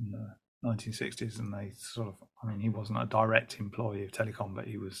working in the 1960s, and they sort of, I mean, he wasn't a direct employee of Telecom, but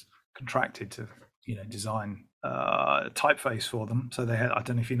he was contracted to, design typeface for them. So they had, I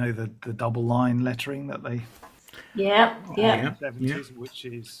don't know if you know the double line lettering that they Yeah. in the 70s, which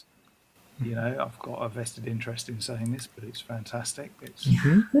is, I've got a vested interest in saying this, but it's fantastic. It's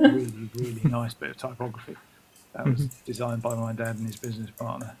really, really nice bit of typography. That was designed by my dad and his business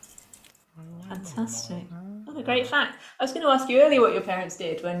partner. Fantastic. What a great fact. I was going to ask you earlier what your parents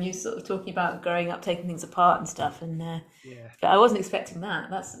did when you sort of talking about growing up, taking things apart and stuff, and but I wasn't expecting that.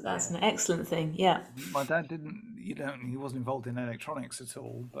 That's an excellent thing. Yeah. My dad didn't, he wasn't involved in electronics at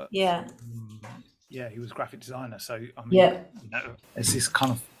all, but he was a graphic designer. So I mean, there's this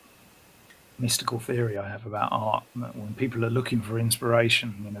kind of mystical theory I have about art, that when people are looking for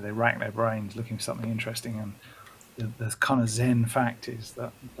inspiration, they rack their brains looking for something interesting, and the kind of Zen fact is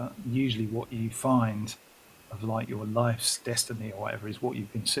that usually what you find of like your life's destiny or whatever is what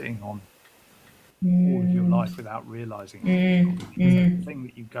you've been sitting on all of your life without realizing it. So the thing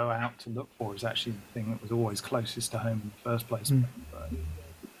that you go out to look for is actually the thing that was always closest to home in the first place. But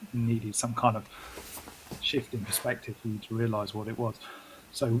needed some kind of shift in perspective for you to realize what it was.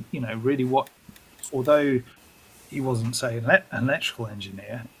 So, really although he wasn't, say, an electrical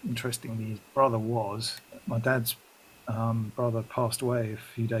engineer, interestingly, his brother was. My dad's brother passed away a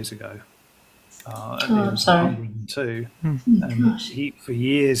few days ago. I'm sorry. 102. And for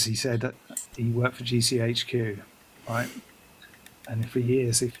years, he said that he worked for GCHQ, right? And for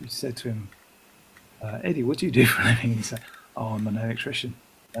years, if you said to him, Eddie, what do you do for a living? He said, I'm an electrician.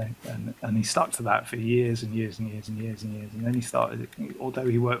 And he stuck to that for years and years and years and years and years. And then he started, although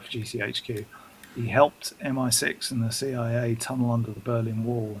he worked for GCHQ, he helped MI6 and the CIA tunnel under the Berlin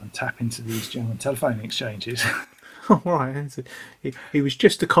Wall and tap into these German telephone exchanges. Oh, right. He was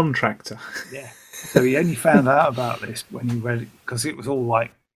just a contractor. Yeah. So he only found out about this when he read it, because it was all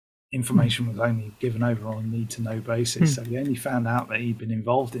like information was only given over on a need-to-know basis. So he only found out that he'd been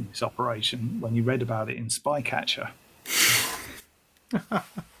involved in this operation when he read about it in Spycatcher.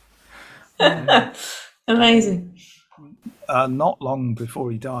 Amazing. Not long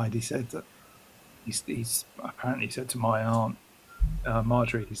before he died, he said that he's apparently said to my aunt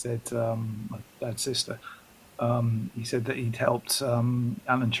Marjorie, he said, my dad's sister, he said that he'd helped Alan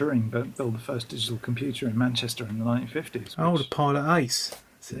Turing build the first digital computer in Manchester in the 1950s. Oh, the pilot ace.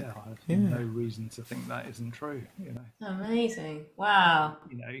 Yeah, I have no reason to think that isn't true. Amazing. Wow.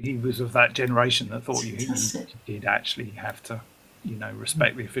 He was of that generation that thought you did actually have to,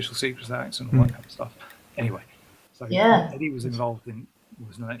 respect the Official Secrets Acts and all that kind of stuff. Anyway, so Eddie was an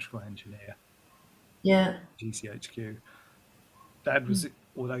electrical engineer. Yeah. GCHQ. Dad was,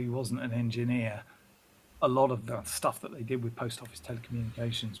 although he wasn't an engineer, a lot of the stuff that they did with post office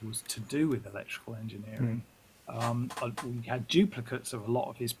telecommunications was to do with electrical engineering. We had duplicates of a lot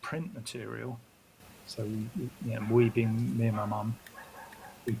of his print material. So we being me and my mum,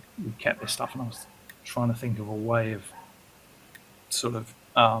 we kept this stuff, and I was trying to think of a way of sort of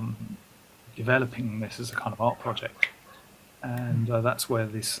developing this as a kind of art project. And that's where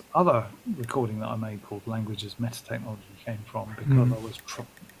this other recording that I made called Language as Metatechnology came from, because I was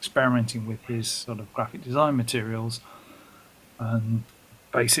experimenting with his sort of graphic design materials. And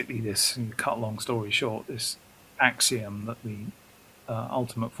basically this, cut a long story short, this axiom that the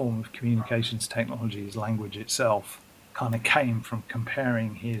ultimate form of communications technology is language itself kind of came from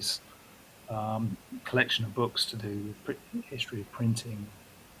comparing his collection of books to do with history of printing,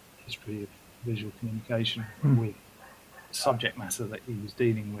 history of visual communication with subject matter that he was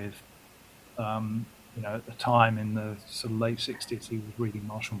dealing with. At the time in the sort of late 60s, he was reading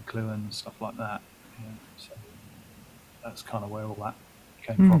Marshall McLuhan and stuff like that. So that's kind of where all that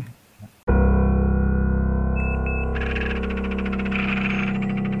came from.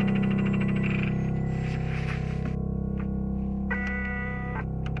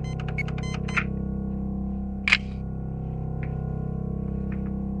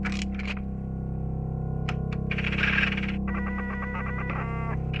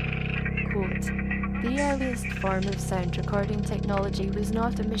 The earliest form of sound recording technology was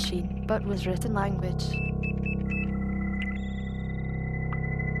not a machine, but was written language.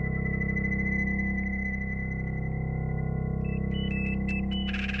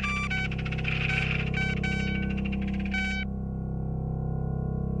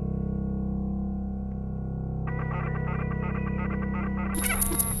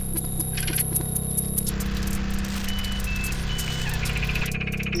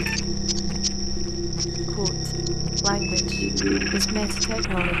 Language is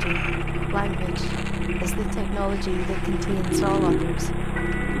metatechnology. Language is the technology that contains all others.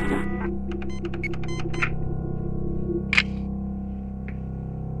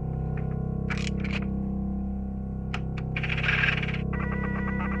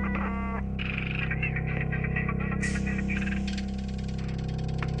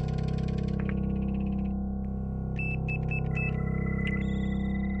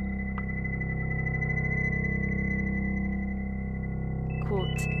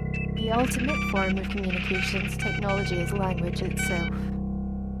 The ultimate form of communications technology is language itself.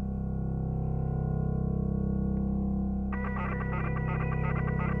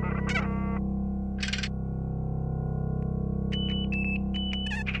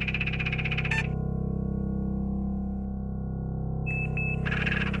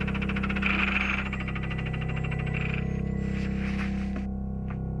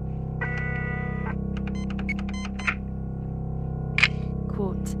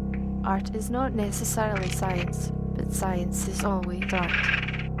 Art is not necessarily science, but science is always art.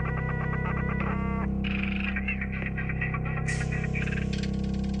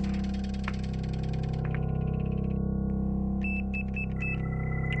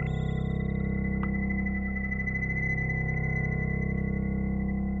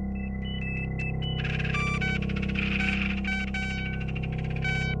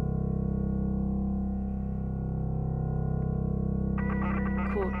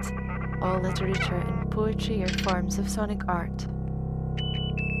 All literature and poetry are forms of sonic art.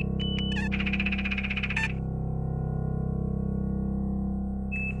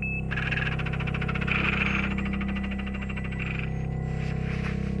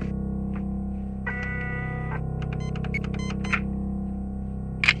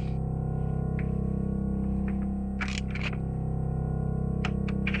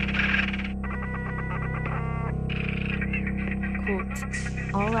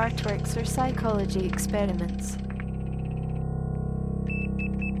 All artworks are psychology experiments.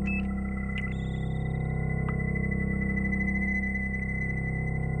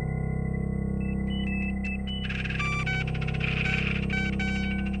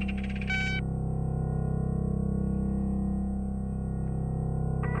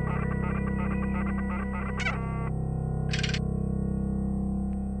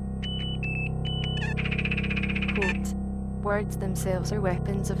 Words themselves are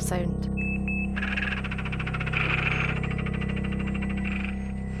weapons of sound.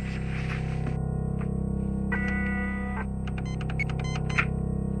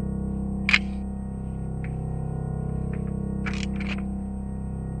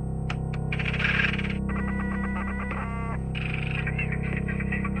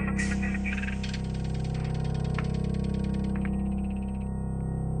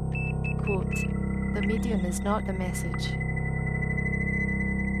 Quote, "The medium is not the message."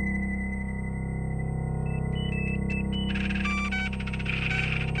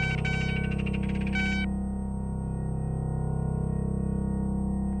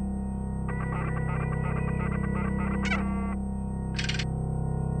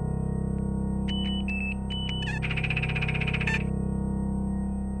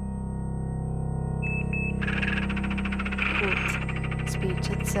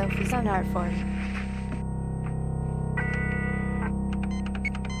 itself is an art form.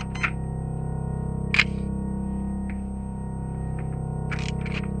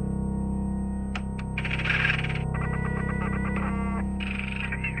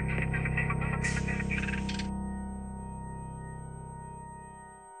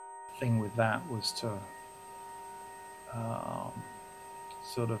 Thing with that was to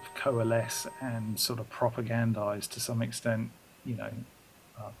sort of coalesce and sort of propagandize to some extent,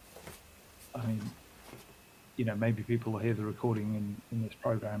 I mean, maybe people will hear the recording in this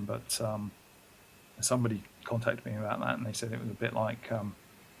program, but somebody contacted me about that and they said it was a bit like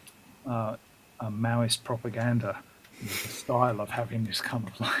a Maoist propaganda, the style of having this kind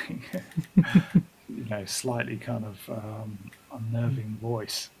of like, slightly kind of unnerving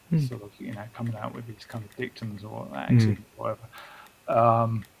voice, sort of, coming out with these kind of dictums or axioms or whatever.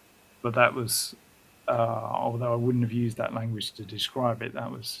 But that was, although I wouldn't have used that language to describe it,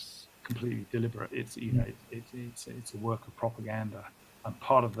 that was completely deliberate. It's it's a work of propaganda, and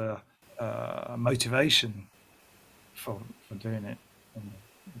part of the motivation for doing it, and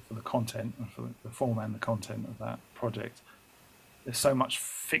for the content and for the form and the content of that project. There's so much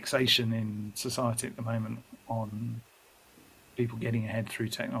fixation in society at the moment on people getting ahead through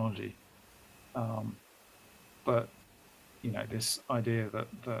technology, but this idea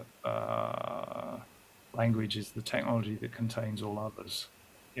that language is the technology that contains all others,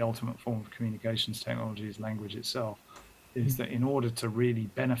 the ultimate form of communications technology is language itself, is that in order to really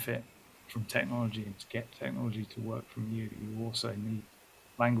benefit from technology and to get technology to work from you, you also need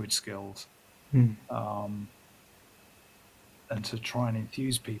language skills, and to try and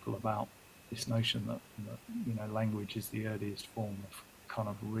enthuse people about this notion that language is the earliest form of kind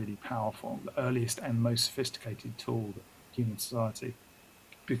of really powerful, the earliest and most sophisticated tool that human society.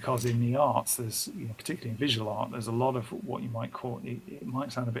 Because in the arts, there's, particularly in visual art, there's a lot of what you might call, it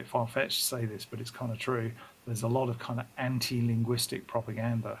might sound a bit far-fetched to say this, but it's kind of true. There's a lot of kind of anti-linguistic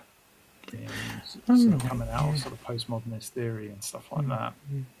propaganda sort of coming out of sort of postmodernist theory and stuff like that,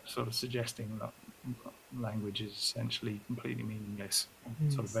 sort of suggesting that language is essentially completely meaningless,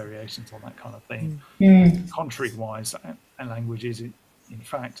 sort of variations on that kind of theme. Contrary-wise, a language is, in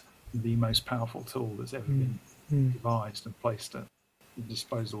fact, the most powerful tool that's ever been devised and placed at the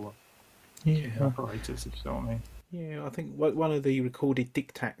disposal of human operators, if you know what I mean. Yeah, I think one of the recorded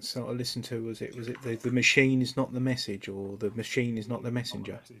dictats that I listened to was it the machine is not the message, or the machine is not the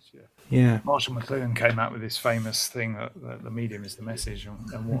messenger. Yeah. Marshall McLuhan came out with this famous thing that the medium is the message,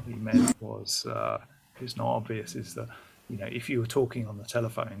 and what he meant was, it's not obvious, is that if you were talking on the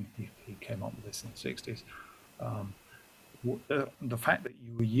telephone, he came up with this in the 60s. The fact that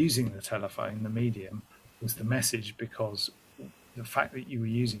you were using the telephone, the medium, was the message, because the fact that you were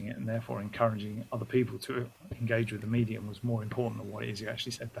using it and therefore encouraging other people to engage with the medium was more important than what it is you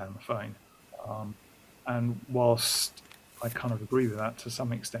actually said down the phone. And whilst I kind of agree with that to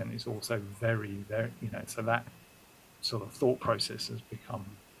some extent, it's also very, very, so that sort of thought process has become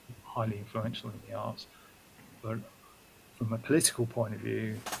highly influential in the arts. But from a political point of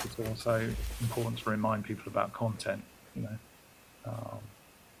view, it's also important to remind people about content,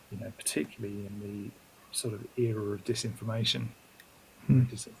 particularly in the sort of era of disinformation.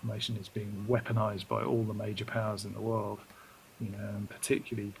 Disinformation is being weaponized by all the major powers in the world, and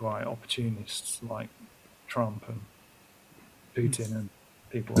particularly by opportunists like Trump and Putin and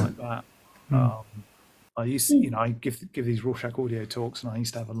people like that. I used to, I give these Rorschach audio talks, and I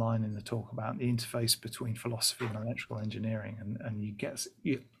used to have a line in the talk about the interface between philosophy and electrical engineering, and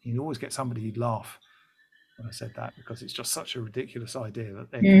you always get somebody who'd laugh when I said that, because it's just such a ridiculous idea that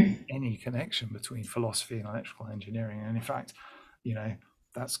there could be any connection between philosophy and electrical engineering. And in fact,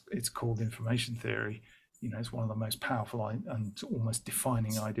 it's called information theory. It's one of the most powerful and almost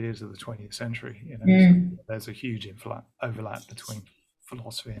defining ideas of the 20th century. So there's a huge overlap between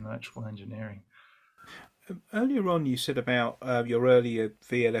philosophy and electrical engineering. Earlier on, you said about your earlier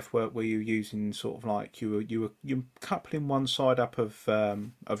VLF work, where you were using sort of like you were coupling one side up of a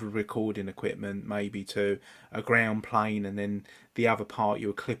recording equipment maybe to a ground plane, and then the other part you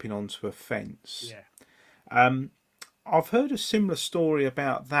were clipping onto a fence. Yeah. I've heard a similar story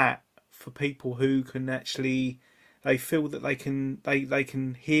about that for people who can actually, they feel that they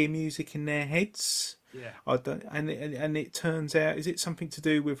can hear music in their heads. Yeah. And it turns out, is it something to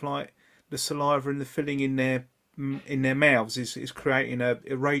do with like the saliva and the filling in their mouths is creating a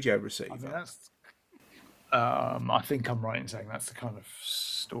radio receiver? I mean, that's. I think I'm right in saying that's the kind of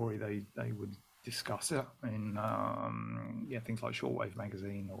story they would discuss it in things like Shortwave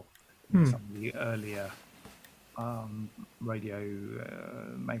magazine, or some of the earlier radio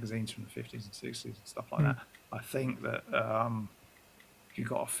magazines from the 50s and 60s and stuff like that. I think that if you've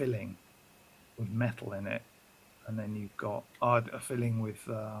got a filling with metal in it, and then you've got a filling with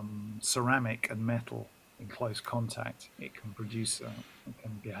ceramic and metal in close contact, it can it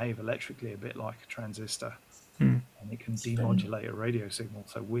can behave electrically a bit like a transistor, and it can demodulate a radio signal.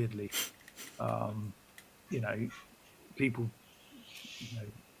 So weirdly, people,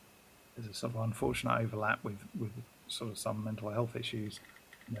 there's a sort of unfortunate overlap with sort of some mental health issues.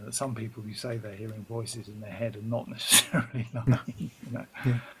 That some people who say they're hearing voices in their head are not necessarily lying.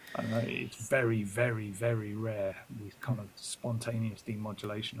 I know it's very, very, very rare with kind of spontaneous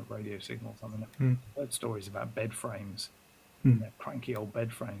demodulation of radio signals. I mean, I've heard stories about bed frames, cranky old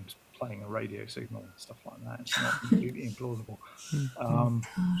bed frames playing a radio signal and stuff like that. It's not completely implausible.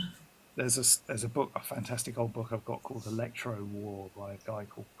 There's a book, a fantastic old book I've got called Electro War by a guy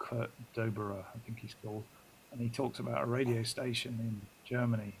called Kurt Doberer, I think he's called, and he talks about a radio station in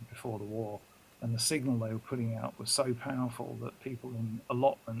Germany before the war, and the signal they were putting out was so powerful that people in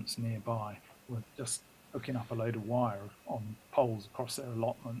allotments nearby were just hooking up a load of wire on poles across their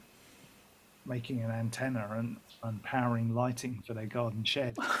allotment, making an antenna and powering lighting for their garden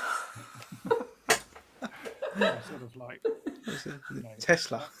shed. Sort of like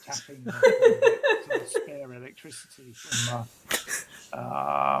Tesla tapping sort of spare electricity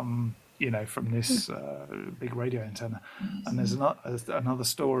from this big radio antenna. And there's another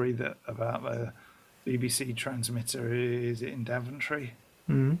story about the BBC transmitter. Is it in Daventry?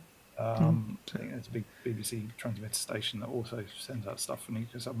 I think there's a big BBC transmitter station that also sends out stuff for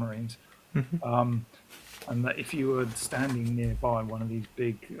nuclear submarines. And that if you were standing nearby one of these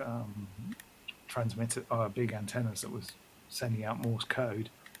big big antennas that was sending out Morse code,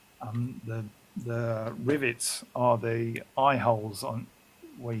 the rivets are the eye holes on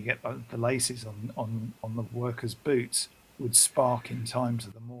where you get the laces on the workers' boots would spark in time to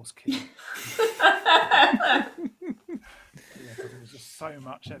the Morse key. Because there was just so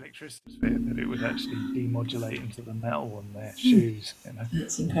much electricity that it would actually demodulate into the metal on their shoes.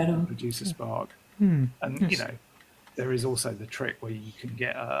 That's incredible. Produce a spark. There is also the trick where you can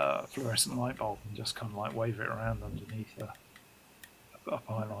get a fluorescent light bulb and just kind of like wave it around underneath a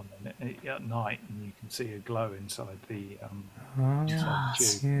pylon at night, and you can see a glow inside the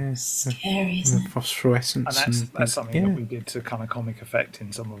tube. Yes, scary, the phosphorescence. And that's something that we did to kind of comic effect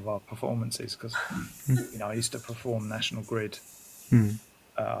in some of our performances, because I used to perform National Grid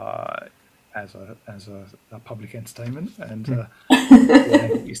as a public entertainment, and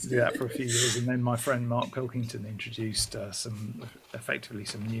used to do that for a few years. And then my friend Mark Pilkington introduced some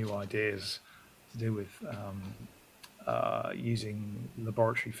new ideas to do with using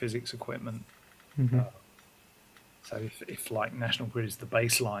laboratory physics equipment. So if like National Grid is the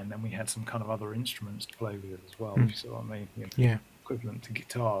baseline, then we had some kind of other instruments to play with as well, if you see what I mean. Equivalent to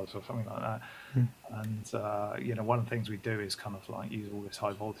guitars or something like that. And one of the things we do is kind of like use all this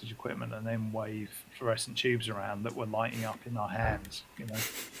high voltage equipment and then wave fluorescent tubes around that were lighting up in our hands,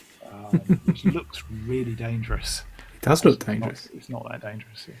 which looks really dangerous. It does look dangerous. It's not that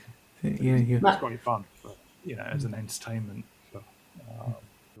dangerous. It's quite fun, but, as an entertainment for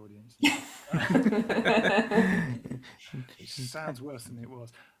the audience. It sounds worse than it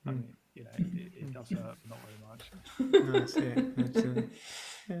was. I mean, it does hurt, but not very much. That's it.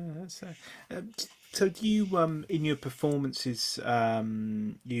 That's it. So do you, in your performances,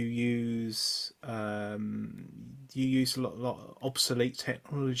 you use a lot of obsolete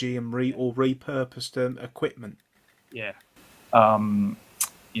technology and repurposed equipment? Yeah. The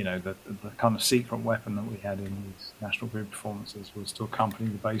kind of secret weapon that we had in these National Grid performances was to accompany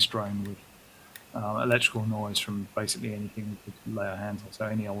the bass drone with electrical noise from basically anything we could lay our hands on. So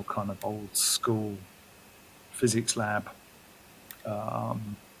any old kind of old school physics lab,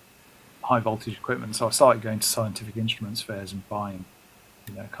 high voltage equipment. So I started going to scientific instruments fairs and buying,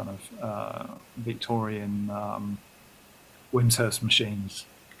 Victorian Windsurst machines,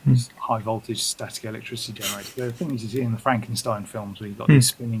 high voltage static electricity generators. The things you see in the Frankenstein films where you've got these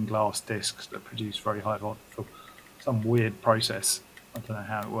spinning glass discs that produce very high voltage. Some weird process. I don't know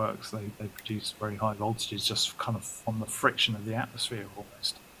how it works. They produce very high voltages just kind of from the friction of the atmosphere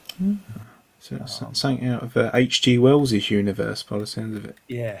almost. So it's something out of H.G. Wells's universe by the sounds of it.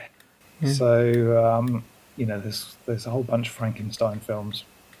 Yeah. So there's a whole bunch of Frankenstein films.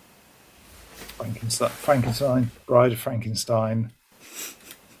 Frankenstein, Bride of Frankenstein.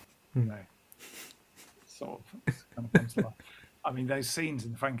 Sort of kind of comes to life. I mean, those scenes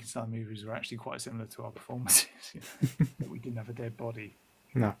in the Frankenstein movies were actually quite similar to our performances. That we didn't have a dead body.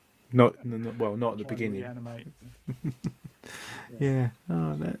 No, not at the beginning. Reanimate. Yeah.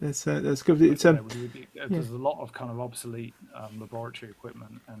 Oh, that's good. It's there's a lot of kind of obsolete laboratory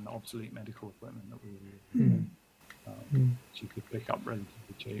equipment and obsolete medical equipment that we which you could pick up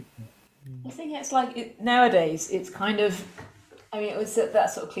relatively cheap. I think it's like nowadays. It's kind of, I mean, it was that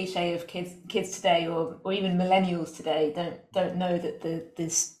sort of cliche of kids today, or even millennials today, don't know that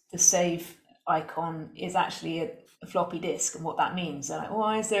the save icon is actually a floppy disk and what that means. They're like,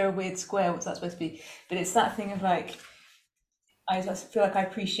 why is there a weird square? What's that supposed to be? But it's that thing of like, I feel like I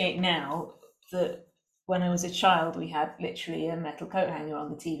appreciate now that when I was a child, we had literally a metal coat hanger on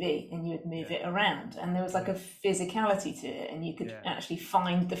the TV, and you would move it around, and there was like a physicality to it, and you could actually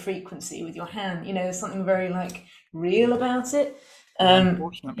find the frequency with your hand. You know, there's something very like real about it. The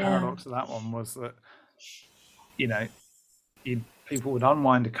unfortunate paradox of that one was that, you know, people would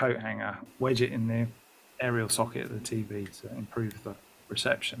unwind a coat hanger, wedge it in the aerial socket of the TV to improve the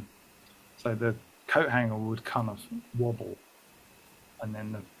reception. So the coat hanger would kind of wobble, and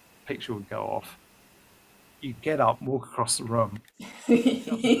then the picture would go off. You get up, walk across the room,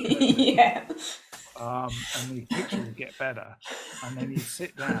 Yeah. and the picture would get better, and then you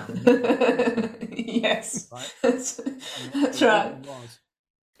sit down. Yes, right? that's right.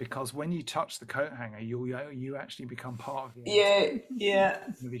 Because when you touch the coat hanger, you actually become part of the yeah.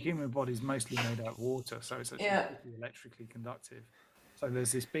 The human body is mostly made out of water, so it's actually pretty electrically conductive. So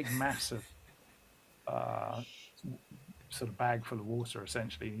there's this big mass of sort of bag full of water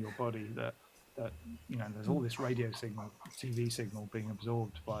essentially in your body that you know, there's all this radio signal, TV signal being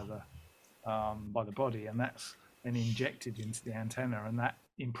absorbed by the body, and that's then injected into the antenna, and that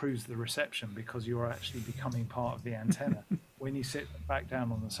improves the reception because you're actually becoming part of the antenna. When you sit back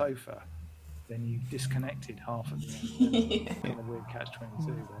down on the sofa, then you've disconnected half of the antenna. Kind of weird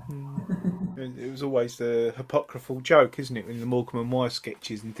catch-22 there. It was always the apocryphal joke, isn't it, in the Morecambe and Wise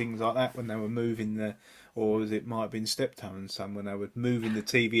sketches and things like that, when they were moving the, or it might have been Steptoe and Son, when they were moving the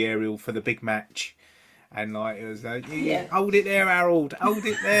TV aerial for the big match. And like it was like, hold it there, Harold, hold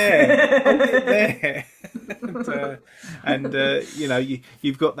it there, hold it there. and you know,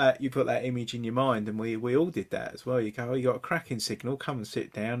 you've got that image in your mind, and we all did that as well. You go, oh, you got a cracking signal, come and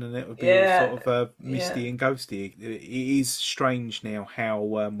sit down, and it would be all sort of misty and ghosty. It is strange now how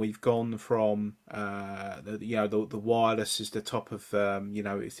we've gone from the wireless is the top of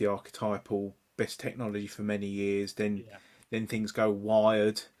it's the archetypal best technology for many years. Then things go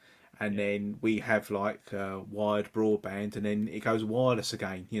wired. And then we have like wired broadband, and then it goes wireless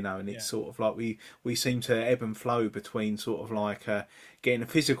again, you know, and it's sort of like we seem to ebb and flow between sort of like getting a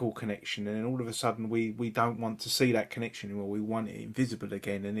physical connection, and then all of a sudden we don't want to see that connection anymore. We want it invisible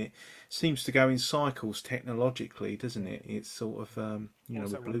again, and it seems to go in cycles technologically, doesn't it? It's sort of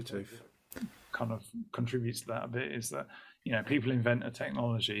with Bluetooth. Kind of contributes to that a bit is that, you know, people invent a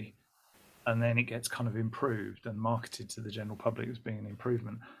technology, and then it gets kind of improved and marketed to the general public as being an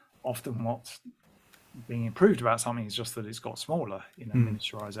improvement. Often what's being improved about something is just that it's got smaller. You know,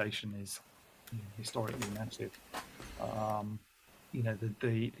 miniaturization is historically massive. You know,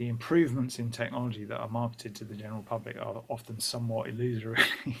 the improvements in technology that are marketed to the general public are often somewhat illusory.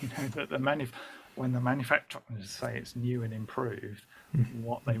 You know, that when the manufacturers say it's new and improved,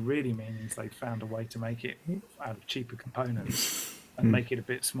 what they really mean is they found a way to make it out of cheaper components and make it a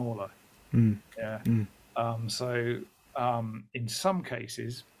bit smaller. So in some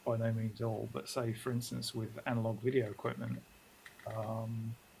cases, by no means all, but say for instance with analog video equipment,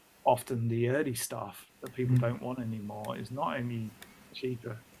 often the early stuff that people don't want anymore is not only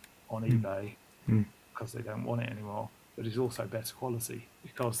cheaper on eBay because they don't want it anymore, but is also better quality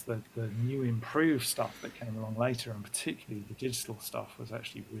because the new improved stuff that came along later, and particularly the digital stuff, was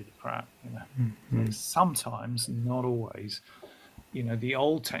actually really crap. You know, so sometimes, not always, you know, the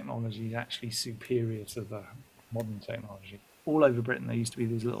old technology is actually superior to the modern technology. All over Britain, there used to be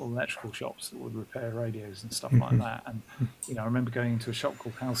these little electrical shops that would repair radios and stuff like that. And, you know, I remember going into a shop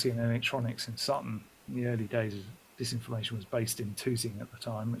called Halcyon Electronics in Sutton in the early days. Disinformation was based in Tooting at the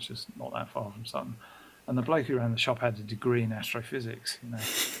time, which is not that far from Sutton. And the bloke who ran the shop had a degree in astrophysics, you know.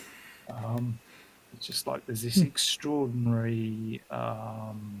 It's just like there's this extraordinary,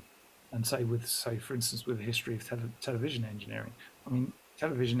 and say for instance, with the history of television engineering. I mean,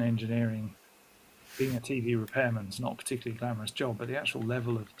 television engineering, being a TV repairman is not a particularly glamorous job, but the actual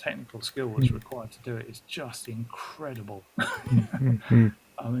level of technical skill that's required to do it is just incredible.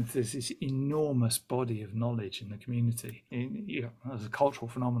 I mean, there's this enormous body of knowledge in the community. As a cultural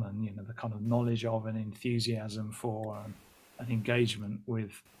phenomenon, you know, the kind of knowledge of and enthusiasm for and engagement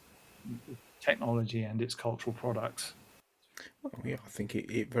with technology and its cultural products. Well, yeah, I think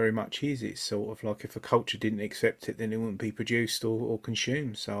it very much is. It's sort of like if a culture didn't accept it, then it wouldn't be produced or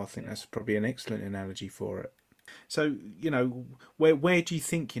consumed. So I think that's probably an excellent analogy for it. So, you know, where do you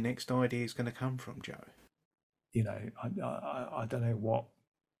think your next idea is going to come from, Joe? You know, I don't know what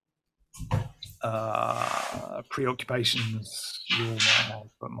preoccupations you all might have,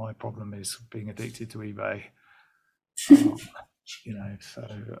 but my problem is being addicted to eBay.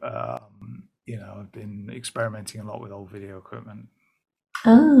 I've been experimenting a lot with old video equipment.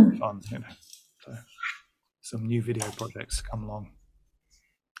 Fun, So some new video projects come along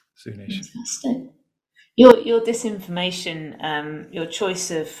soonish. Fantastic. Your disinformation, your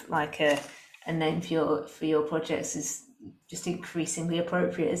choice of like a name for your projects is just increasingly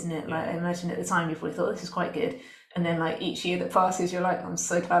appropriate, isn't it? Like I imagine at the time you probably thought this is quite good, and then like each year that passes, you're like, I'm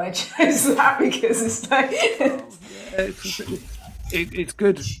so glad I chose that because it's like it's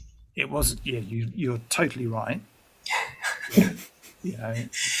good. It was you're totally right.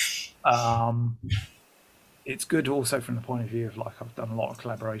 It's good also from the point of view of like I've done a lot of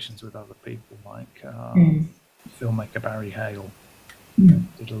collaborations with other people, like filmmaker Barry Hale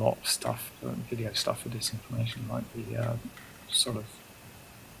did a lot of stuff, video stuff for Disinformation, like the sort of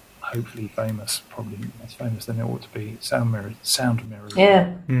hopefully famous, probably less famous than it ought to be, sound mirrors.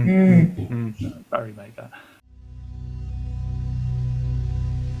 Yeah. Barry made that.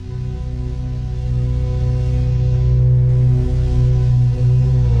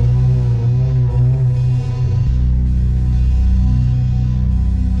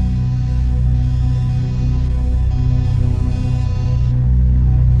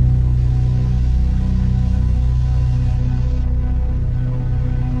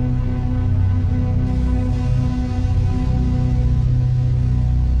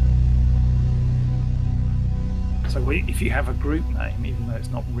 If you have a group name, even though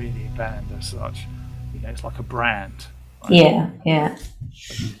it's not really a band as such, it's like a brand. Right? Yeah.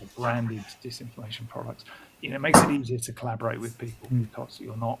 So branded disinformation products. It makes it easier to collaborate with people because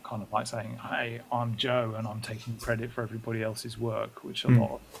you're not kind of like saying, "Hey, I'm Joe and I'm taking credit for everybody else's work," which a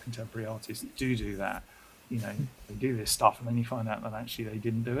lot of contemporary artists do that. They do this stuff and then you find out that actually they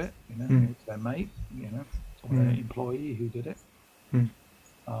didn't do it. It's their mate, or their employee who did it.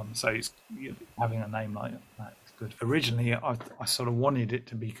 So it's having a name like that is good. Originally, I sort of wanted it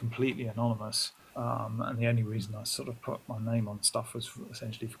to be completely anonymous, and the only reason I sort of put my name on stuff was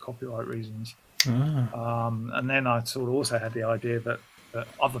essentially for copyright reasons. And then I sort of also had the idea that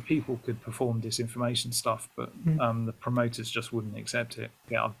other people could perform disinformation stuff, but the promoters just wouldn't accept it.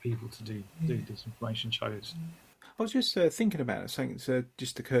 Get other people to do disinformation shows. I was just thinking about it. Something that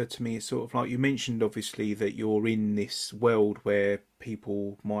just occurred to me. It's sort of like you mentioned, obviously, that you're in this world where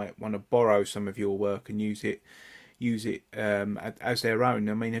people might want to borrow some of your work and use it as their own.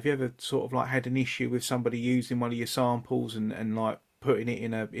 I mean, have you ever sort of like had an issue with somebody using one of your samples and like putting it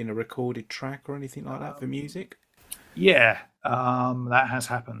in a recorded track or anything like that for music? Yeah, that has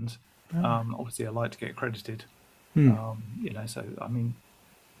happened. Obviously, I like to get credited. So I mean,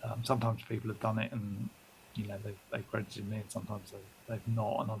 sometimes people have done it and they've credited me, and sometimes they've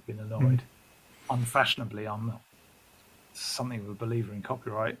not, and I've been annoyed. Unfashionably, I'm something of a believer in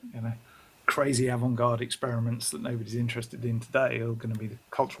copyright. Crazy avant-garde experiments that nobody's interested in today are going to be the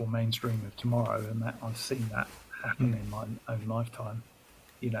cultural mainstream of tomorrow, and that I've seen that happen in my own lifetime.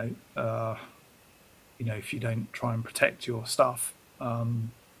 If you don't try and protect your stuff,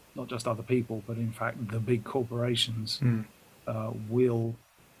 not just other people, but in fact the big corporations will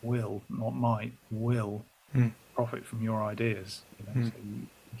not might will profit from your ideas. So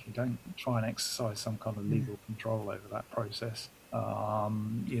if you don't try and exercise some kind of legal control over that process,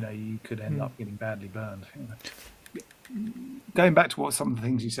 you could end up getting badly burned. Going back to some of the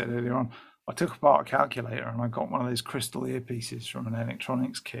things you said earlier on, I took apart a calculator and I got one of those crystal earpieces from an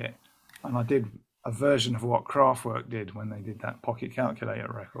electronics kit, and I did a version of what Kraftwerk did when they did that pocket calculator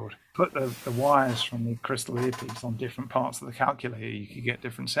record. Put the wires from the crystal earpiece on different parts of the calculator, you could get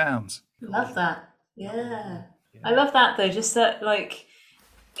different sounds. Love that. Yeah. I love that though, just that like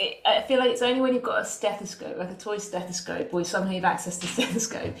I feel like it's only when you've got a stethoscope, like a toy stethoscope, or somehow you've access to a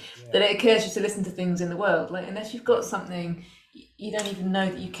stethoscope, that it occurs to you to listen to things in the world. Like unless you've got something, you don't even know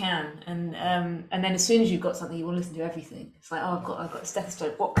that you can. And then as soon as you've got something, you will listen to everything. It's like, I've got a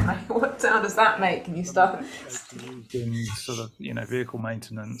stethoscope. What sound does that make? And you start in sort of vehicle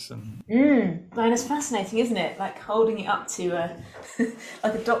maintenance and. And it's fascinating, isn't it? Like holding it up to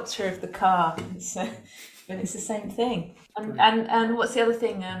like a doctor of the car. But it's the same thing. And what's the other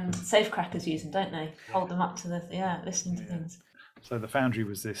thing? Safecrackers use them, don't they? Hold them up to listening to things. So the Foundry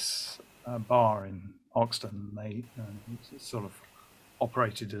was this bar in Hoxton. They sort of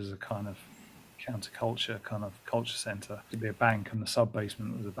operated as a kind of counterculture, kind of culture centre. To be a bank, and the sub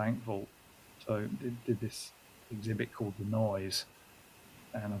basement was a bank vault. So it did this exhibit called The Noise,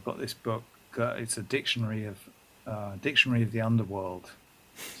 and I've got this book. It's a dictionary of the underworld.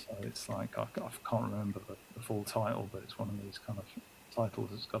 So it's like I can't remember the full title, but it's one of these kind of titles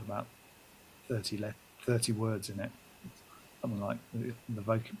that's got about 30 words in it. Something like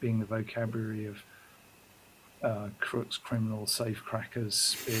being the vocabulary of crooks, criminals, safecrackers,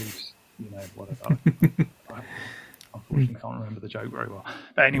 spies, whatever. I unfortunately can't remember the joke very well.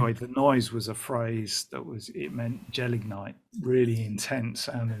 But anyway, the noise was a phrase it meant gelignite, really intense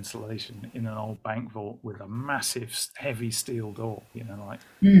sound insulation in an old bank vault with a massive, heavy steel door, like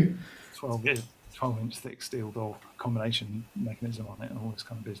 12-inch thick steel door, combination mechanism on it and all this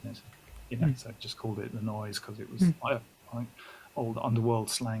kind of business. So just called it the noise because it was like old underworld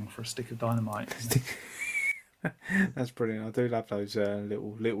slang for a stick of dynamite. That's brilliant. I do love those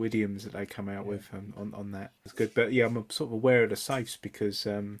little idioms that they come out with on that. It's good. But yeah, I'm sort of aware of the safes because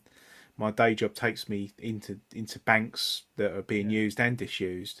my day job takes me into banks that are being used and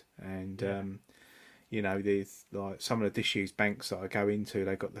disused, and there's like some of the disused banks that I go into,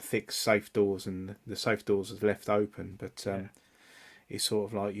 they've got the thick safe doors and the safe doors are left open, but it's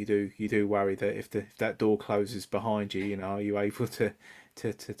sort of like you do worry that if that door closes behind you, are you able to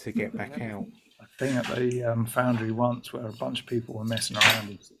get back out? A thing at the foundry once where a bunch of people were messing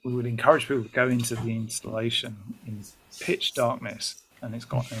around. We would encourage people to go into the installation in pitch darkness, and it's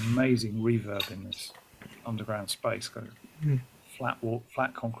got an amazing reverb in this underground space, got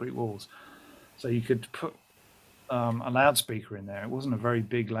flat concrete walls. So you could put a loudspeaker in there. It wasn't a very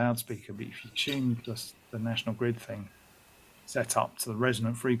big loudspeaker, but if you tuned the national grid thing set up to the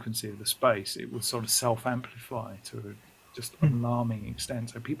resonant frequency of the space, it would sort of self-amplify to just alarming extent.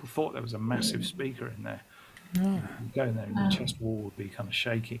 So people thought there was a massive speaker in there. You go in there and your chest wall would be kind of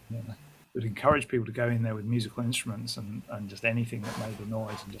shaking. It would encourage people to go in there with musical instruments and just anything that made a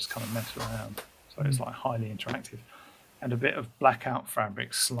noise and just kind of mess around. So it's like highly interactive. And a bit of blackout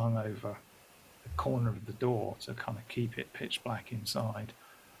fabric slung over the corner of the door to kind of keep it pitch black inside.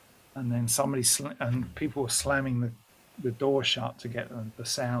 And then people were slamming the door shut to get the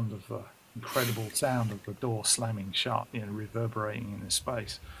sound of the incredible sound of the door slamming shut, reverberating in this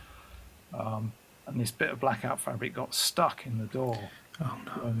space. And this bit of blackout fabric got stuck in the door. Oh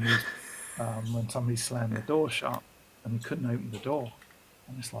no! When somebody slammed the door shut and they couldn't open the door,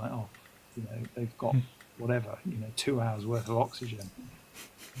 and it's like, they've got whatever, 2 hours worth of oxygen.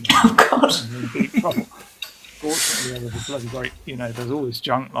 Oh God! In deep trouble. Fortunately, there was a bloody great, there's all this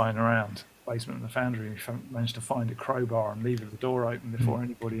junk lying around. Basement of the foundry, we managed to find a crowbar and leave the door open before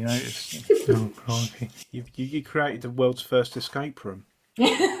anybody noticed. Oh, crikey. You created the world's first escape room.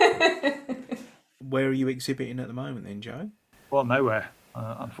 Where are you exhibiting at the moment then, Joe? Well, nowhere,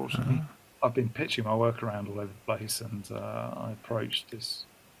 unfortunately. I've been pitching my work around all over the place, and I approached this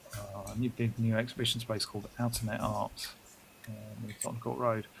new exhibition space called Outernet Arts in Tottenham Court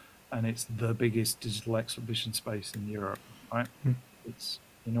Road, and it's the biggest digital exhibition space in Europe, right? It's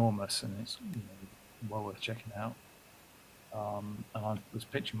enormous and it's well worth checking out. And I was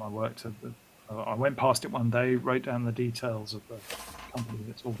pitching my work to I went past it one day, wrote down the details of the company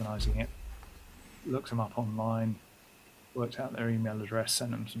that's organising it, looked them up online, worked out their email address,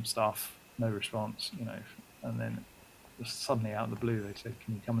 sent them some stuff, no response, and then just suddenly out of the blue they said,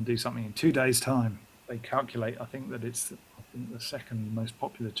 can you come and do something in 2 days' time? They calculate, I think it's the second most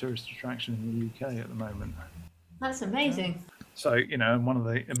popular tourist attraction in the UK at the moment. That's amazing. So, and one of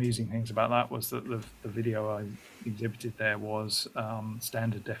the amusing things about that was that the video I exhibited there was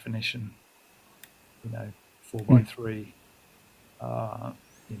standard definition, 4x3,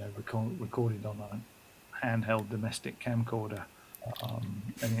 recorded on a handheld domestic camcorder.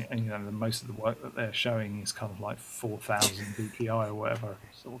 And most of the work that they're showing is kind of like 4,000 DPI or whatever.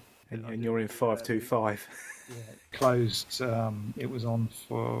 And you're in 525. Yeah, it closed. It was on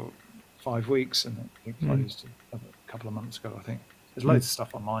for 5 weeks and it closed a couple of months ago, I think. There's loads of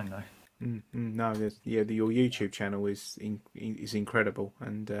stuff online though. No, your YouTube channel is incredible,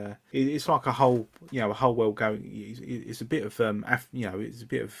 and it's like a whole world going. It's a bit of it's a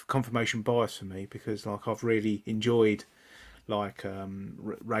bit of confirmation bias for me because like I've really enjoyed like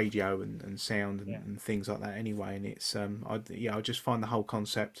radio and sound and things like that anyway, and it's I just find the whole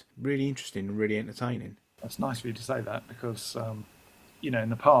concept really interesting and really entertaining. That's nice for you to say that because in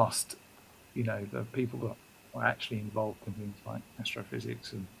the past, the people that were actually involved in things like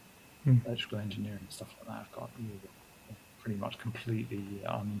astrophysics and electrical engineering and stuff like that have got pretty much completely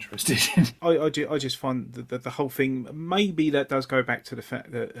uninterested. I just find that the whole thing, maybe that does go back to the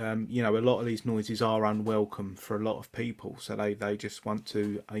fact that a lot of these noises are unwelcome for a lot of people, so they just want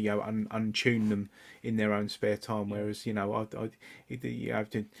to untune them in their own spare time. Whereas to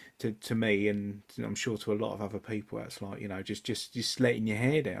me, and I'm sure to a lot of other people, that's like just letting your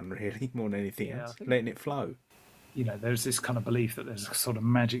hair down really more than anything else, letting it flow. there's this kind of belief that there's a sort of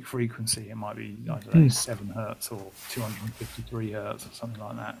magic frequency. It might be, I don't know, 7 hertz or 253 hertz or something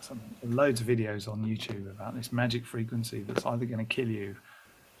like that. Loads of videos on YouTube about this magic frequency that's either going to kill you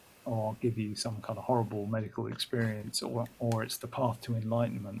or give you some kind of horrible medical experience, or it's the path to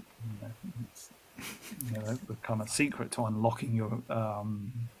enlightenment. It's, the kind of secret to unlocking your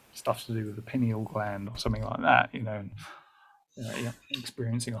stuff to do with the pineal gland or something like that. And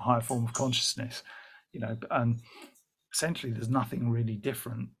experiencing a higher form of consciousness. And essentially, there's nothing really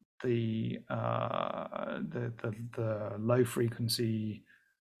different. The low frequency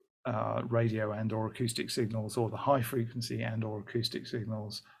radio and or acoustic signals, or the high frequency and or acoustic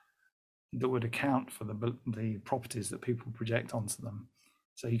signals, that would account for the properties that people project onto them.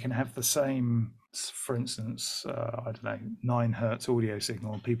 So you can have the same, for instance, 9 hertz audio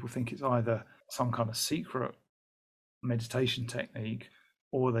signal, and people think it's either some kind of secret meditation technique,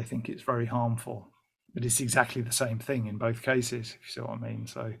 or they think it's very harmful. But it's exactly the same thing in both cases, if you see what I mean.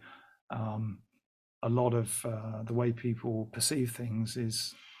 So a lot of the way people perceive things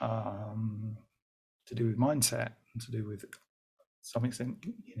is to do with mindset, and to do with, to some extent,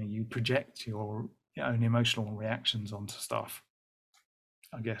 you project your own emotional reactions onto stuff,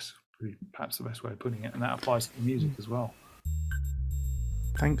 I guess, perhaps the best way of putting it. And that applies to music as well.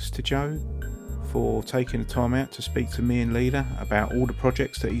 Thanks to Joe for taking the time out to speak to me and Leda about all the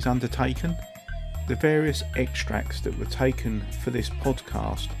projects that he's undertaken. The various extracts that were taken for this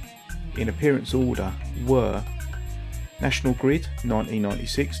podcast in appearance order were National Grid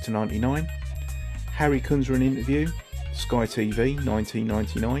 1996 to 99, Harry Kunzeren interview, Sky TV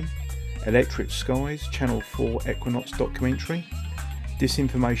 1999, Electric Skies Channel 4 Equinox documentary,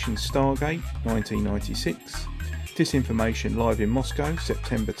 Disinformation Stargate 1996, Disinformation Live in Moscow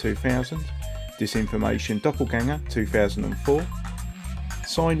September 2000, Disinformation Doppelganger 2004,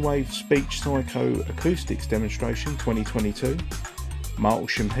 Sine Wave Speech Psycho Acoustics Demonstration 2022,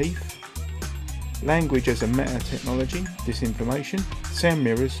 Martlesham Heath, Language as a Meta Technology Disinformation, Sound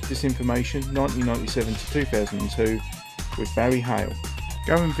Mirrors Disinformation 1997 to 2002 with Barry Hale.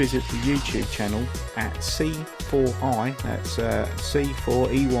 Go and visit the YouTube channel at C4I, that's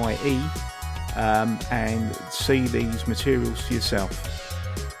C4EYE, and see these materials for yourself.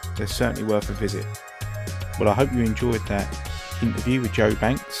 They're certainly worth a visit. Well, I hope you enjoyed that interview with Joe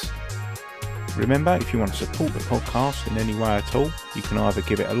Banks. Remember, if you want to support the podcast in any way at all, you can either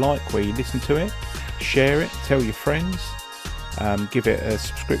give it a like where you listen to it, share it, tell your friends, give it a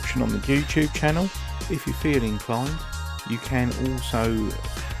subscription on the YouTube channel. If you feel inclined, you can also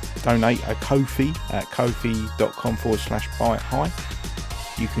donate a Ko-fi at kofi.com/bitehigh.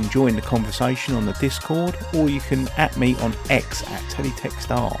 You can join the conversation on the Discord, or you can @ me on X at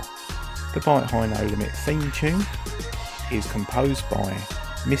teletextar. The Byte High No Limit theme tune is composed by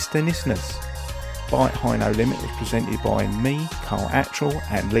Mr. Nisness. Byte High No Limit was presented by me, Carl Attrell,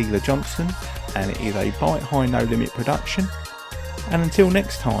 and Leela Johnson, and it is a Byte High No Limit production. And until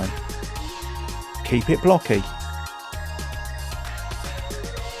next time, keep it blocky.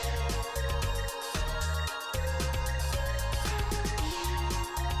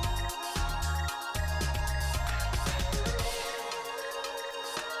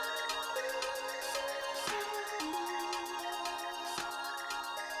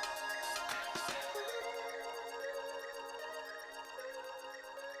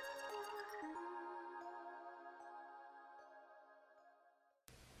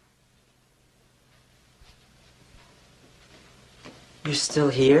 You're still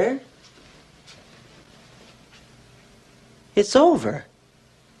here? It's over.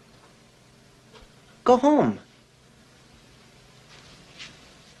 Go home.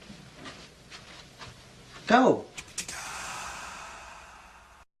 Go.